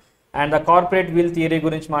మాట్లాడుకున్నాం. And the corporate wheel theory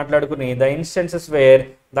గురించి మాట్లాడుకుని the instances where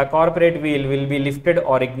the corporate wheel will be lifted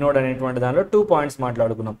are ignored అనేటువంటి దానిలో 2 పాయింట్స్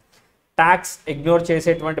మాట్లాడుకున్నాం. ట్యాక్స్ ఇగ్నోర్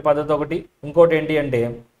చేసేటువంటి పద్ధతి ఒకటి, ఇంకోటి ఏంటి అంటే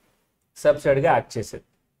సబ్సిడీగా యాక్ట్ చేసేది.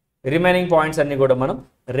 రిమైనింగ్ పాయింట్స్ అన్ని కూడా మనం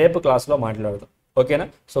రేపు క్లాస్లో మాట్లాడదాం. ఓకేనా?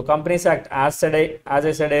 So companies act as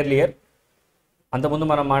I said earlier, అంతకుముందు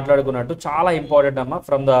మనం మాట్లాడుకున్నట్టు చాలా ఇంపార్టెంట్ అమ్మా.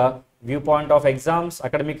 From the view point of exams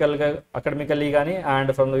academically కానీ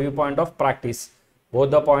and from the view point of practice,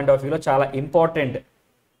 both the point of వ్యూలో చాలా ఇంపార్టెంట్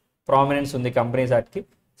ప్రామినెన్స్ ఉంది కంపెనీస్ యాక్ట్కి.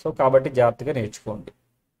 సో కాబట్టి జాగ్రత్తగా నేర్చుకోండి.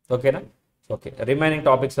 ఓకేనా? ఓకే, రిమైనింగ్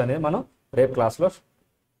టాపిక్స్ అనేది మనం రేపు క్లాస్లో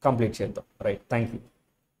కంప్లీట్ చేద్దాం. Right, thank you.